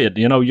enjoy it.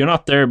 You're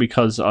not there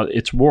because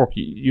it's work.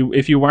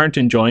 If you weren't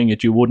enjoying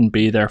it, you wouldn't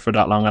be there for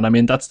that long. And I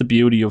mean, that's the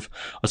beauty of,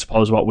 I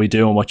suppose, what we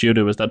do and what you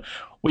do, is that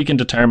we can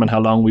determine how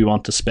long we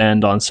want to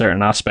spend on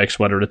certain aspects,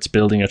 whether it's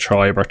building a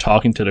tribe or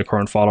talking to the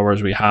current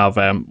followers we have,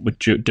 with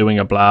doing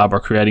a blab or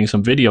creating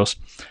some videos.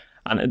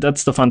 And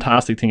that's the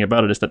fantastic thing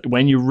about it, is that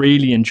when you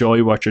really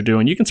enjoy what you're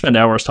doing, you can spend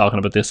hours talking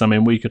about this. I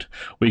mean, we could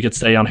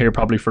stay on here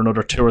probably for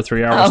another 2 or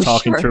 3 hours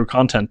talking through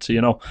content,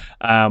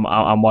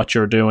 on what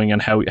you're doing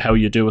and how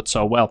you do it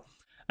so well.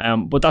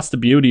 But that's the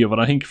beauty of it.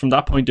 I think from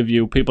that point of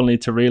view, people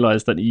need to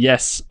realize that,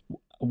 yes,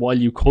 while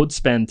you could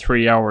spend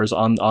 3 hours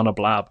on a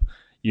blab,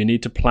 you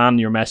need to plan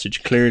your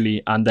message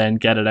clearly and then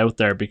get it out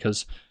there,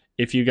 because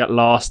if you get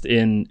lost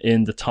in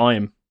the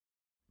time,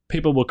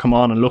 people will come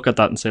on and look at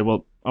that and say,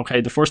 well,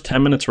 okay, the first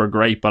 10 minutes were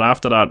great, but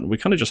after that, we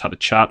kind of just had a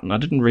chat and I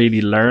didn't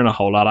really learn a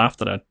whole lot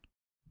after that.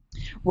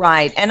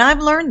 Right. And I've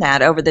learned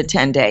that over the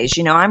 10 days.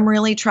 I'm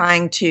really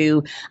trying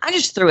to, I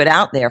just threw it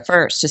out there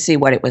first to see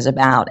what it was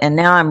about. And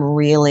now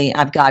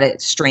I've got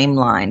it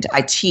streamlined.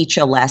 I teach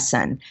a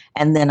lesson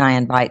and then I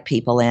invite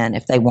people in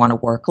if they want to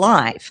work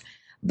live.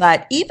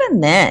 But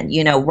even then,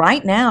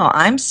 right now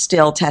I'm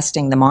still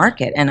testing the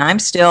market and I'm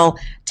still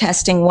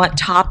testing what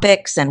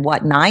topics and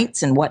what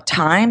nights and what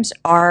times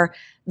are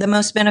the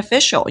most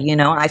beneficial.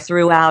 I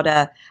threw out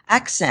a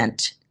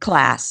accent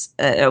class,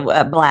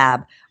 a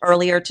blab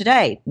earlier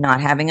today,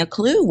 not having a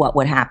clue what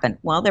would happen.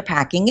 Well, they're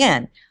packing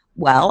in.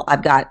 Well,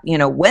 I've got,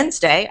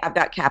 Wednesday, I've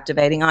got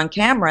captivating on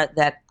camera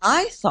that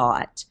I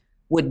thought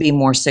would be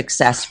more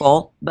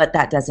successful, but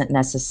that doesn't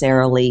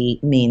necessarily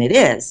mean it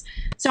is.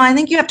 So I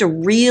think you have to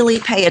really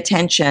pay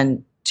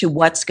attention to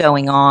what's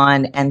going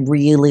on and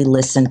really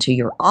listen to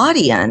your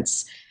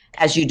audience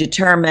as you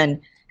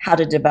determine how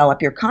to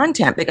develop your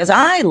content, because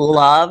I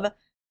love,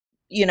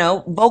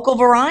 vocal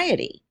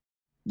variety,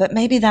 but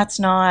maybe that's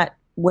not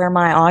where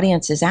my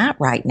audience is at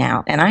right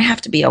now. And I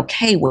have to be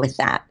okay with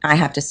that. I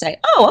have to say,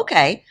 oh,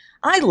 okay,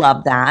 I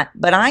love that,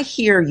 but I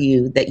hear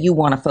you that you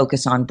want to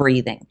focus on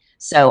breathing.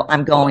 So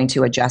I'm going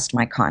to adjust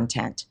my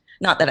content.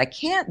 Not that I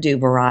can't do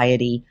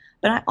variety,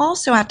 but I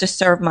also have to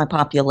serve my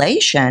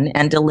population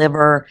and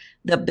deliver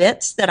the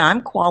bits that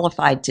I'm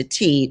qualified to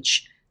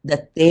teach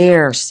that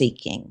they're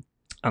seeking.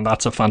 And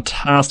that's a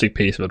fantastic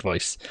piece of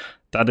advice.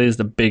 That is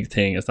the big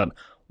thing, is that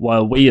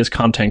while we as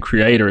content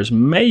creators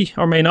may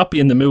or may not be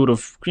in the mood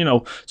of,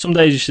 some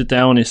days you sit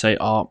down and you say,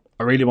 oh,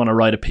 I really want to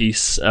write a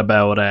piece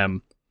about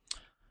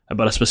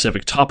a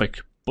specific topic.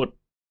 But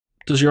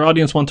does your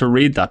audience want to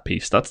read that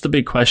piece? That's the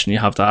big question you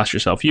have to ask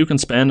yourself. You can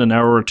spend an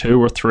hour or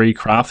 2 or 3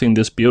 crafting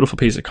this beautiful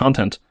piece of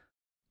content,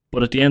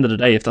 but at the end of the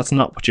day, if that's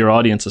not what your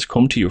audience has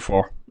come to you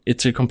for,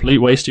 it's a complete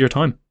waste of your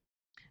time.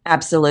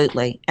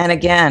 Absolutely. And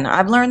again,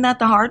 I've learned that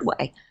the hard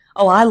way.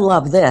 Oh, I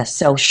love this,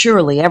 so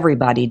surely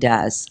everybody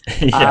does.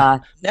 Yeah.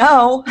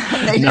 No,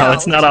 they no, don't.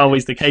 It's not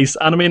always the case.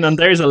 And and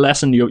there's a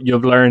lesson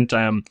you've learned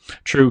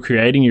through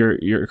creating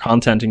your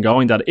content and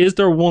going that. Is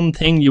there one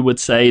thing you would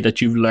say that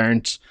you've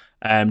learned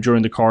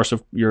during the course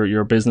of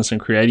your business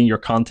and creating your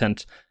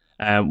content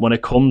when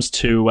it comes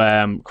to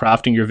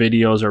crafting your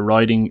videos or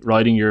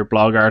writing your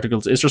blog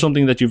articles? Is there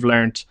something that you've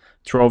learned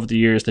through over the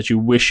years that you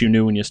wish you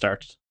knew when you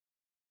started?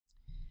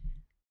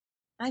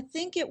 I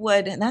think it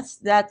would, and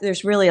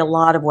there's really a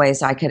lot of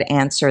ways I could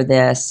answer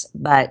this,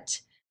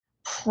 but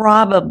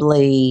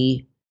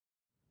probably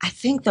I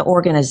think the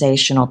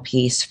organizational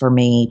piece for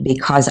me,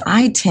 because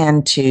I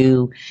tend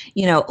to,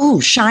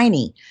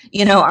 shiny.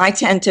 I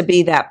tend to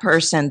be that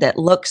person that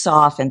looks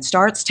off and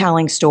starts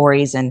telling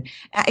stories, and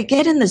I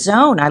get in the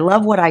zone. I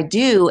love what I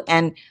do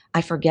and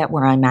I forget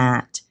where I'm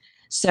at.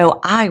 So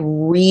I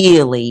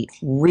really,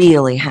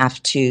 really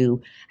have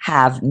to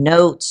have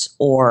notes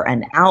or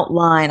an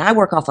outline. I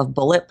work off of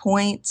bullet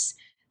points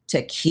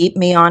to keep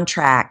me on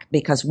track,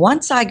 because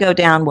once I go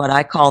down what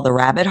I call the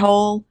rabbit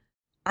hole,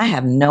 I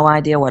have no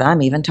idea what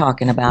I'm even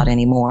talking about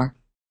anymore.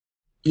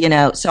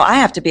 So I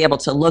have to be able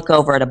to look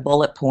over at a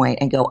bullet point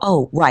and go,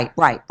 oh, right.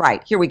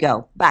 Here we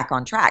go. Back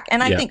on track.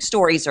 And I think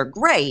stories are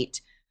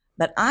great,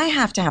 but I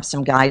have to have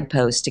some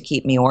guideposts to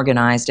keep me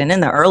organized. And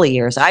in the early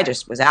years, I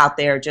just was out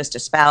there just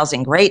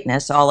espousing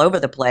greatness all over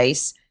the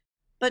place.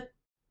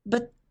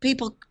 But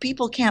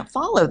people can't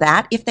follow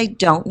that if they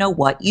don't know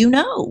what you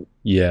know.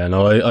 Yeah,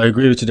 no, I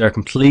agree with you there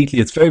completely.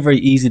 It's very, very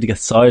easy to get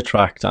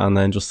sidetracked and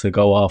then just to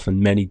go off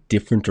in many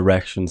different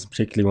directions,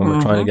 particularly when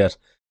we're trying to get,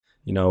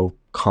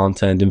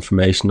 content,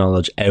 information,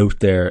 knowledge out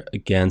there.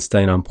 Again,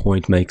 staying on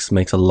point makes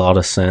a lot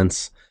of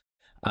sense.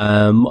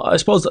 I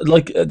suppose,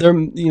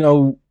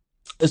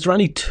 is there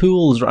any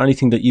tools or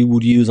anything that you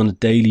would use on a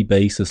daily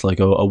basis, like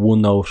a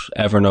OneNote,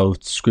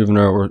 Evernote,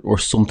 Scrivener, or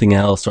something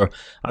else, or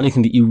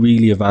anything that you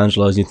really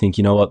evangelize and you think,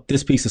 what,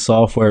 this piece of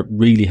software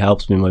really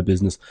helps me in my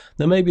business?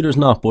 Then maybe there's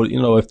not, but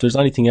if there's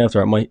anything out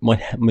there, it might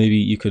maybe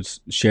you could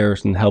share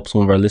it and help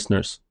some of our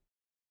listeners.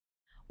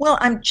 Well,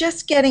 I'm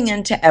just getting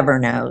into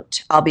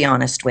Evernote, I'll be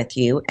honest with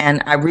you,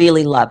 and I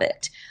really love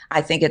it.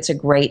 I think it's a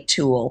great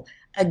tool.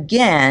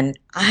 Again,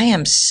 I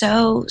am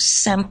so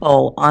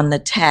simple on the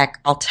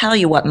tech. I'll tell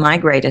you what my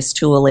greatest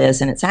tool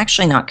is, and it's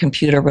actually not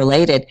computer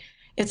related.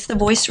 It's the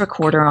voice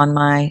recorder on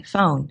my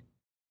phone,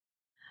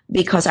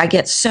 because I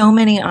get so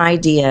many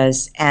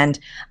ideas, and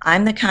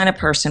I'm the kind of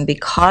person,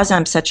 because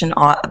I'm such an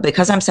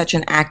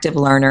active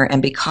learner,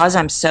 and because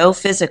I'm so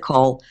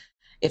physical,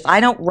 if I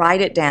don't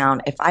write it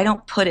down, if I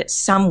don't put it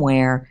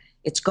somewhere,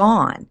 it's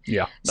gone.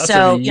 Yeah, that's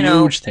a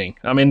huge thing.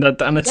 And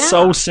it's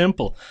so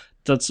simple.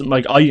 That's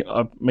like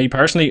me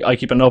personally, I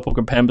keep a notebook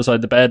and pen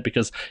beside the bed,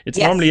 because it's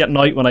normally at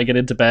night when I get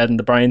into bed and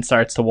the brain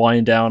starts to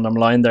wind down. I'm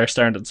lying there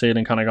staring at the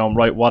ceiling, kind of going,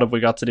 right, what have we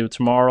got to do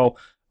tomorrow?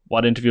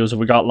 What interviews have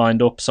we got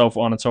lined up? So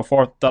on and so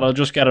forth. That I'll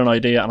just get an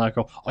idea and I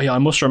go, oh yeah, I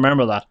must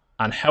remember that.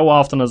 And how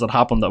often has it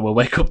happened that we'll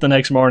wake up the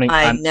next morning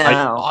I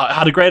know. I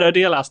had a great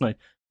idea last night,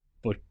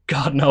 but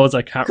God knows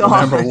I can't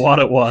remember what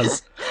it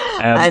was.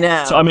 I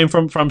know. So I mean,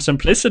 from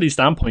simplicity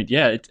standpoint,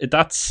 yeah,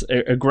 that's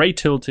a great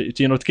tool to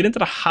get into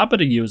the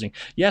habit of using.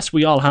 Yes,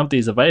 we all have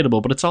these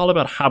available, but it's all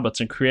about habits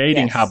and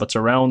creating habits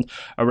around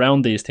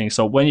these things.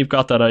 So when you've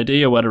got that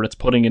idea, whether it's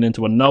putting it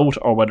into a note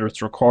or whether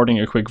it's recording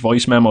a quick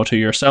voice memo to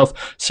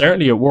yourself,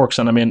 certainly it works.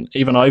 And I mean,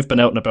 even I've been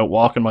out and about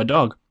walking my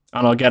dog,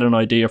 and I'll get an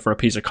idea for a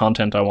piece of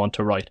content I want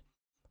to write,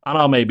 and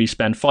I'll maybe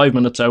spend 5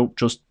 minutes out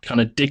just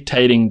kind of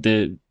dictating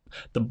the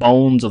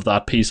bones of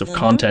that piece of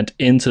content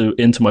into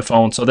my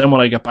phone. So then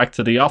when I get back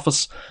to the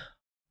office,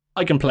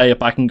 I can play it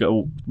back and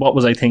go, what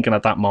was I thinking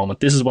at that moment?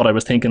 This is what I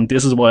was thinking.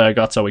 This is why I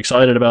got so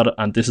excited about it.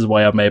 And this is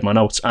why I've made my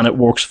notes. And it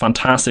works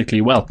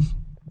fantastically well.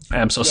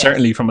 So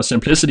certainly from a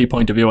simplicity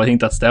point of view, I think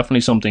that's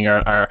definitely something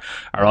our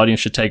audience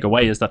should take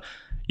away, is that,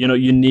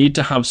 you need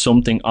to have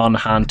something on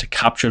hand to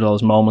capture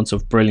those moments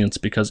of brilliance,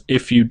 because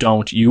if you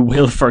don't, you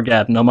will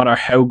forget. No matter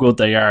how good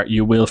they are,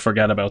 you will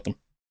forget about them.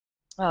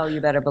 Oh,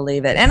 you better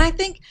believe it. And I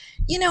think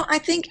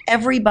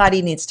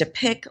everybody needs to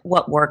pick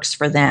what works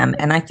for them.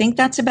 And I think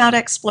that's about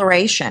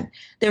exploration.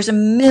 There's a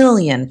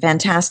million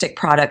fantastic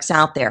products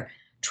out there.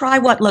 Try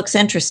what looks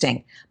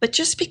interesting. But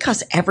just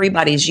because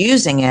everybody's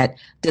using it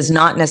does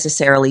not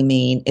necessarily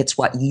mean it's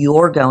what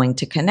you're going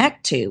to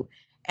connect to.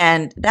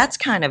 And that's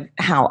kind of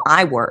how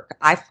I work.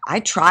 I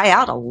try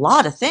out a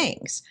lot of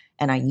things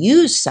and I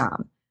use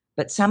some,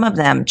 but some of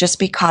them, just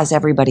because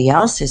everybody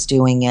else is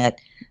doing it,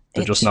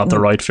 they're just not the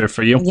right fit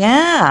for you.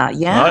 Yeah.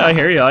 I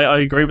hear you. I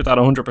agree with that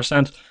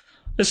 100%.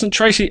 Listen,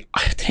 Tracy,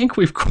 I think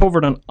we've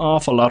covered an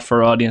awful lot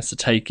for our audience to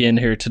take in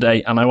here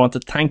today, and I want to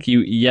thank you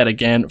yet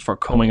again for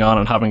coming on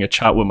and having a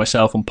chat with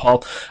myself and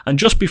Paul. And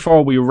just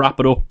before we wrap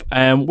it up,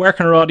 where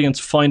can our audience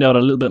find out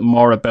a little bit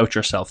more about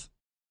yourself?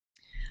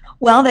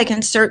 Well, they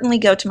can certainly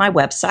go to my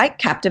website,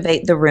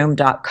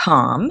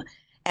 captivatetheroom.com.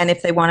 And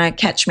if they want to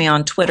catch me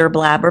on Twitter,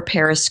 Blab, or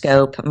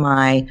Periscope,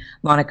 my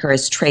moniker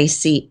is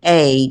Tracy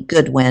A.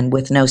 Goodwin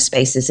with no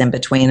spaces in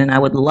between. And I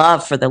would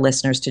love for the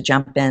listeners to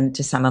jump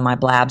into some of my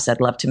blabs.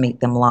 I'd love to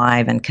meet them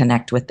live and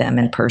connect with them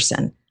in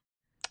person.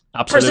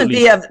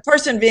 Absolutely.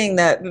 Person being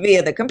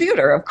via the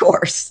computer, of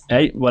course.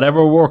 Hey,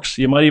 whatever works.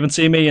 You might even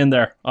see me in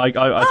there. I think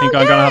I'm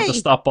going to have to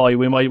stop by.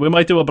 We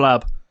might do a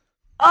blab.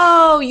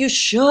 Oh, you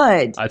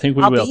should. I think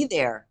we will.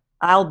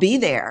 I'll be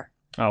there.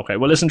 Okay,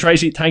 well listen,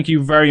 Tracy, thank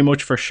you very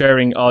much for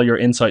sharing all your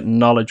insight and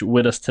knowledge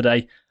with us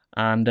today,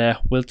 and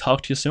we'll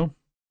talk to you soon.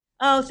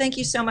 Oh, thank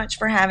you so much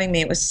for having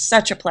me. It was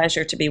such a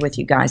pleasure to be with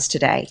you guys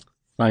today.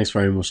 Thanks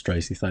very much,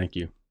 Tracy. Thank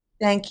you.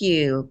 Thank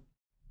you.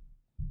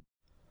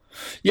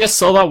 Yes,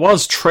 so that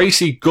was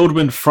Tracy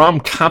Goodwin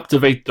from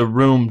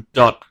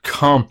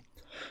CaptivateTheRoom.com.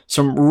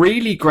 Some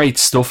really great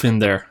stuff in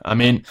there. I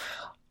mean,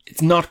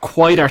 it's not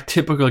quite our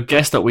typical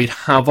guest that we'd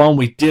have on.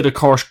 We did, of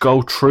course,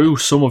 go through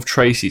some of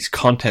Tracy's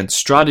content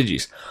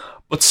strategies.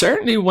 But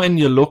certainly when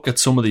you look at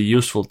some of the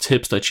useful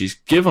tips that she's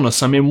given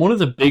us, I mean, one of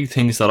the big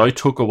things that I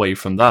took away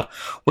from that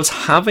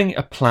was having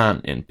a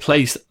plan in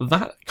place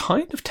that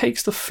kind of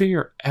takes the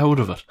fear out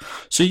of it.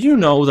 So you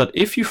know that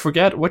if you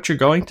forget what you're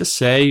going to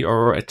say,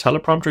 or a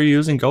teleprompter you're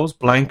using goes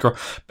blank, or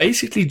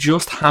basically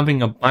just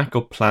having a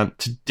backup plan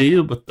to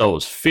deal with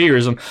those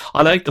fears. And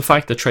I like the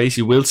fact that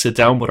Tracy will sit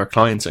down with her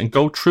clients and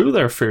go through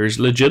their fears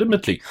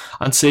legitimately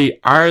and see,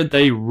 are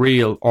they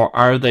real, or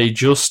are they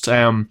just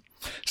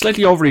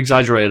slightly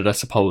over-exaggerated, I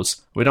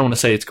suppose. We don't want to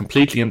say it's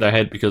completely in their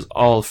head, because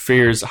all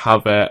fears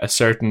have a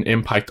certain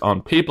impact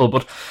on people.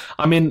 But,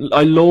 I mean,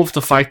 I love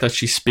the fact that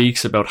she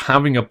speaks about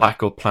having a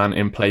backup plan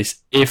in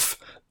place if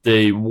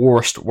the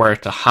worst were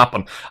to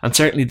happen. And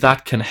certainly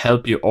that can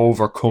help you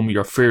overcome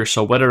your fear.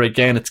 So whether,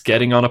 again, it's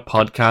getting on a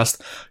podcast,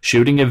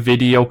 shooting a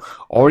video,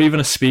 or even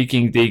a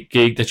speaking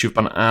gig that you've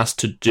been asked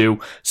to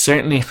do,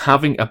 certainly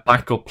having a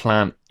backup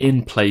plan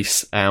in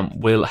place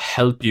will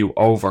help you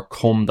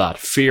overcome that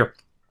fear.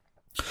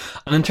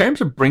 And in terms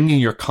of bringing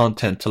your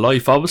content to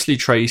life, obviously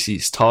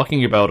Tracy's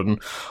talking about it,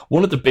 and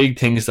one of the big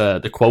things,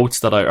 the quotes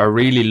that I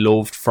really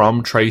loved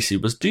from Tracy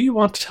was, do you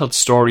want to tell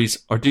stories,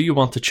 or do you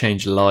want to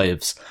change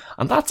lives?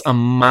 And that's a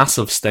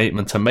massive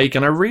statement to make,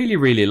 and I really,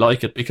 really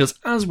like it, because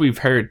as we've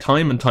heard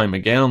time and time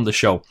again on the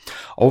show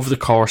over the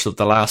course of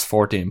the last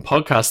 14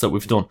 podcasts that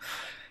we've done,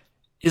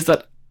 is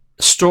that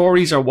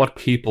stories are what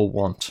people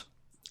want.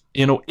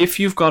 You know, if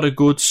you've got a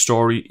good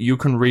story, you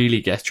can really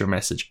get your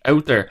message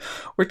out there.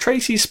 Where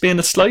Tracy's spin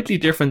is slightly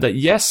different, that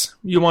yes,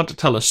 you want to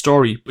tell a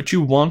story, but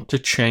you want to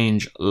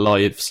change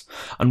lives.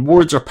 And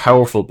words are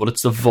powerful, but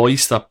it's the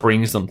voice that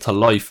brings them to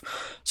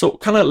life. So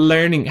kind of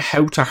learning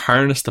how to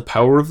harness the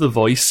power of the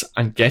voice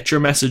and get your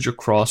message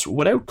across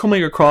without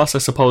coming across, I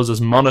suppose, as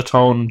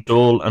monotone,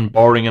 dull and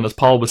boring. And as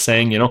Paul was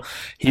saying, you know,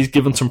 he's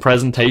given some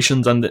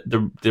presentations and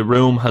the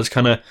room has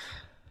kind of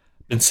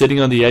been sitting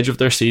on the edge of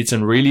their seats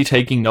and really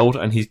taking note,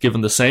 and he's given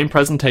the same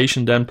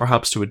presentation then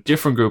perhaps to a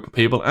different group of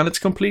people, and it's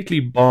completely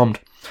bombed.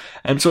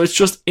 And so it's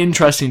just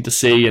interesting to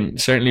see,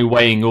 and certainly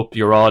weighing up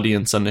your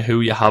audience and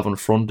who you have in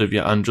front of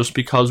you. And just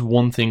because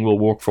one thing will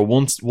work for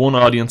one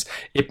audience,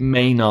 it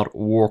may not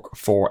work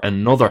for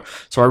another.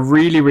 So I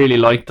really, really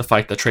like the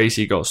fact that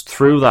Tracy goes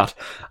through that.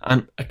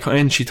 And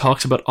she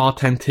talks about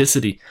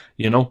authenticity,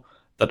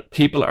 that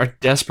people are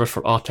desperate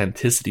for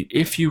authenticity.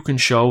 If you can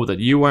show that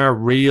you are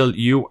real,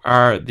 you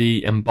are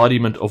the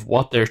embodiment of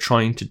what they're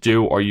trying to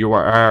do, or you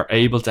are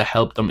able to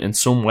help them in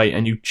some way,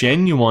 and you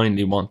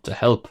genuinely want to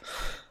help,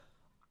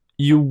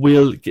 you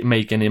will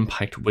make an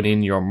impact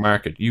within your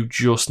market. You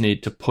just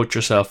need to put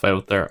yourself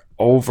out there,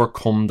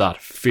 overcome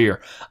that fear,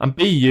 and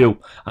be you.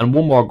 And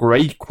one more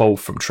great quote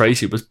from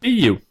Tracy was, be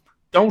you.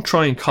 Don't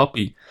try and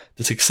copy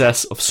the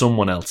success of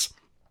someone else.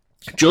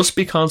 Just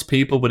because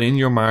people within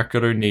your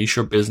market or niche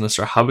or business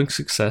are having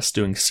success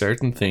doing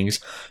certain things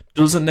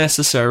doesn't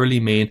necessarily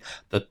mean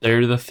that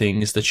they're the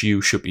things that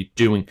you should be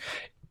doing.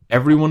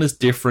 Everyone is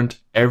different.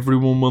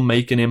 Everyone will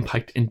make an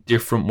impact in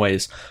different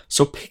ways.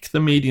 So pick the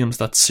mediums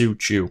that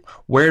suit you.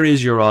 Where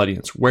is your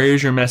audience? Where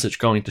is your message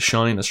going to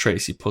shine, as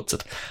Tracy puts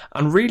it?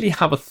 And really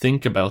have a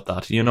think about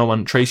that.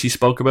 And Tracy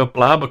spoke about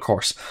Blab, of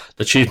course,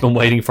 that she's been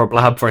waiting for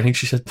Blab for, I think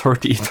she said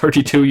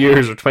 32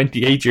 years or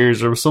 28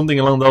 years or something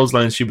along those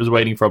lines. She was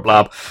waiting for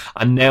Blab.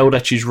 And now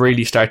that she's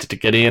really started to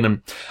get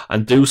in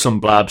and do some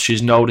Blab,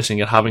 she's noticing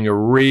it having a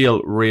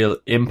real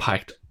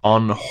impact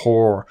on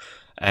her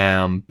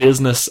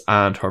business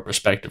and her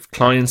prospective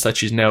clients that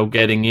she's now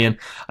getting in.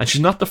 And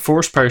she's not the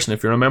first person.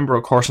 If you remember,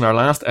 of course, in our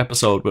last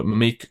episode with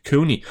Mimik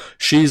Cooney,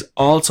 she's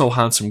also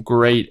had some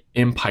great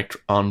impact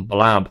on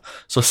Blab.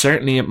 So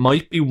certainly it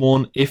might be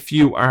one, if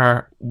you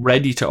are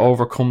ready to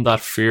overcome that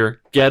fear,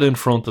 get in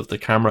front of the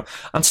camera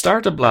and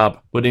start a Blab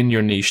within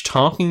your niche,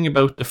 talking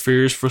about the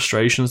fears,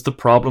 frustrations, the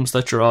problems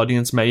that your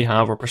audience may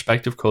have, or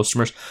prospective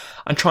customers,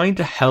 and trying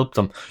to help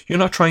them. You're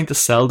not trying to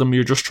sell them,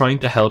 you're just trying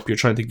to help. You're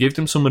trying to give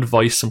them some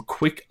advice, some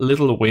quick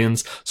little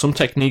wins, some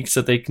techniques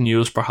that they can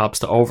use perhaps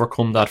to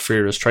overcome that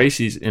fear, as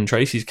in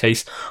Tracy's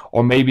case,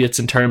 or maybe it's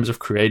in terms of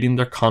creating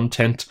their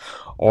content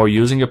or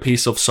using a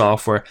piece of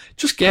software.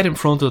 Just get in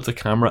front of the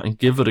camera and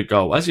give it a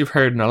go. As you've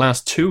heard in our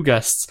last two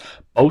guests,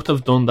 both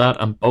have done that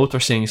and both are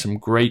seeing some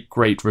great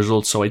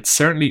results. So I'd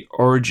certainly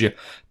urge you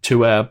to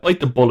bite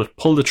the bullet,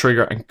 pull the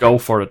trigger and go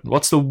for it.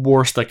 What's the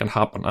worst that can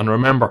happen? And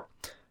remember,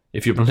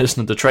 if you've been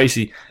listening to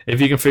Tracy, if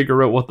you can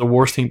figure out what the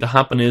worst thing to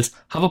happen is,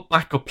 have a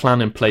backup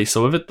plan in place.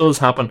 So if it does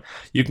happen,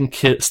 you can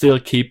still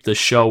keep the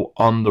show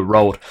on the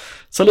road.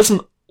 So listen,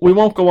 we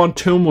won't go on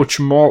too much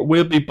more.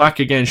 We'll be back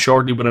again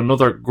shortly with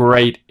another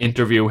great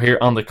interview here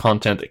on the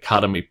Content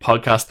Academy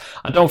podcast.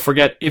 And don't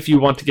forget, if you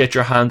want to get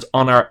your hands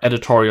on our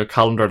editorial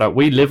calendar that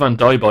we live and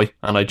die by,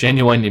 and I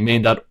genuinely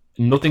mean that,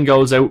 nothing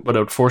goes out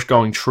without first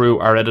going through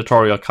our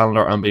editorial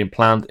calendar and being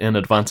planned in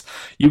advance,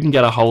 you can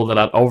get a hold of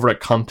that over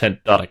at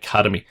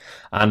content.academy.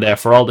 And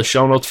for all the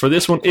show notes for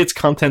this one, it's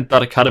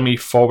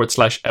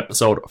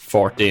content.academy/episode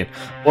 14.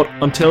 But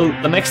until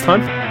the next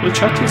time, we'll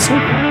chat to you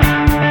soon.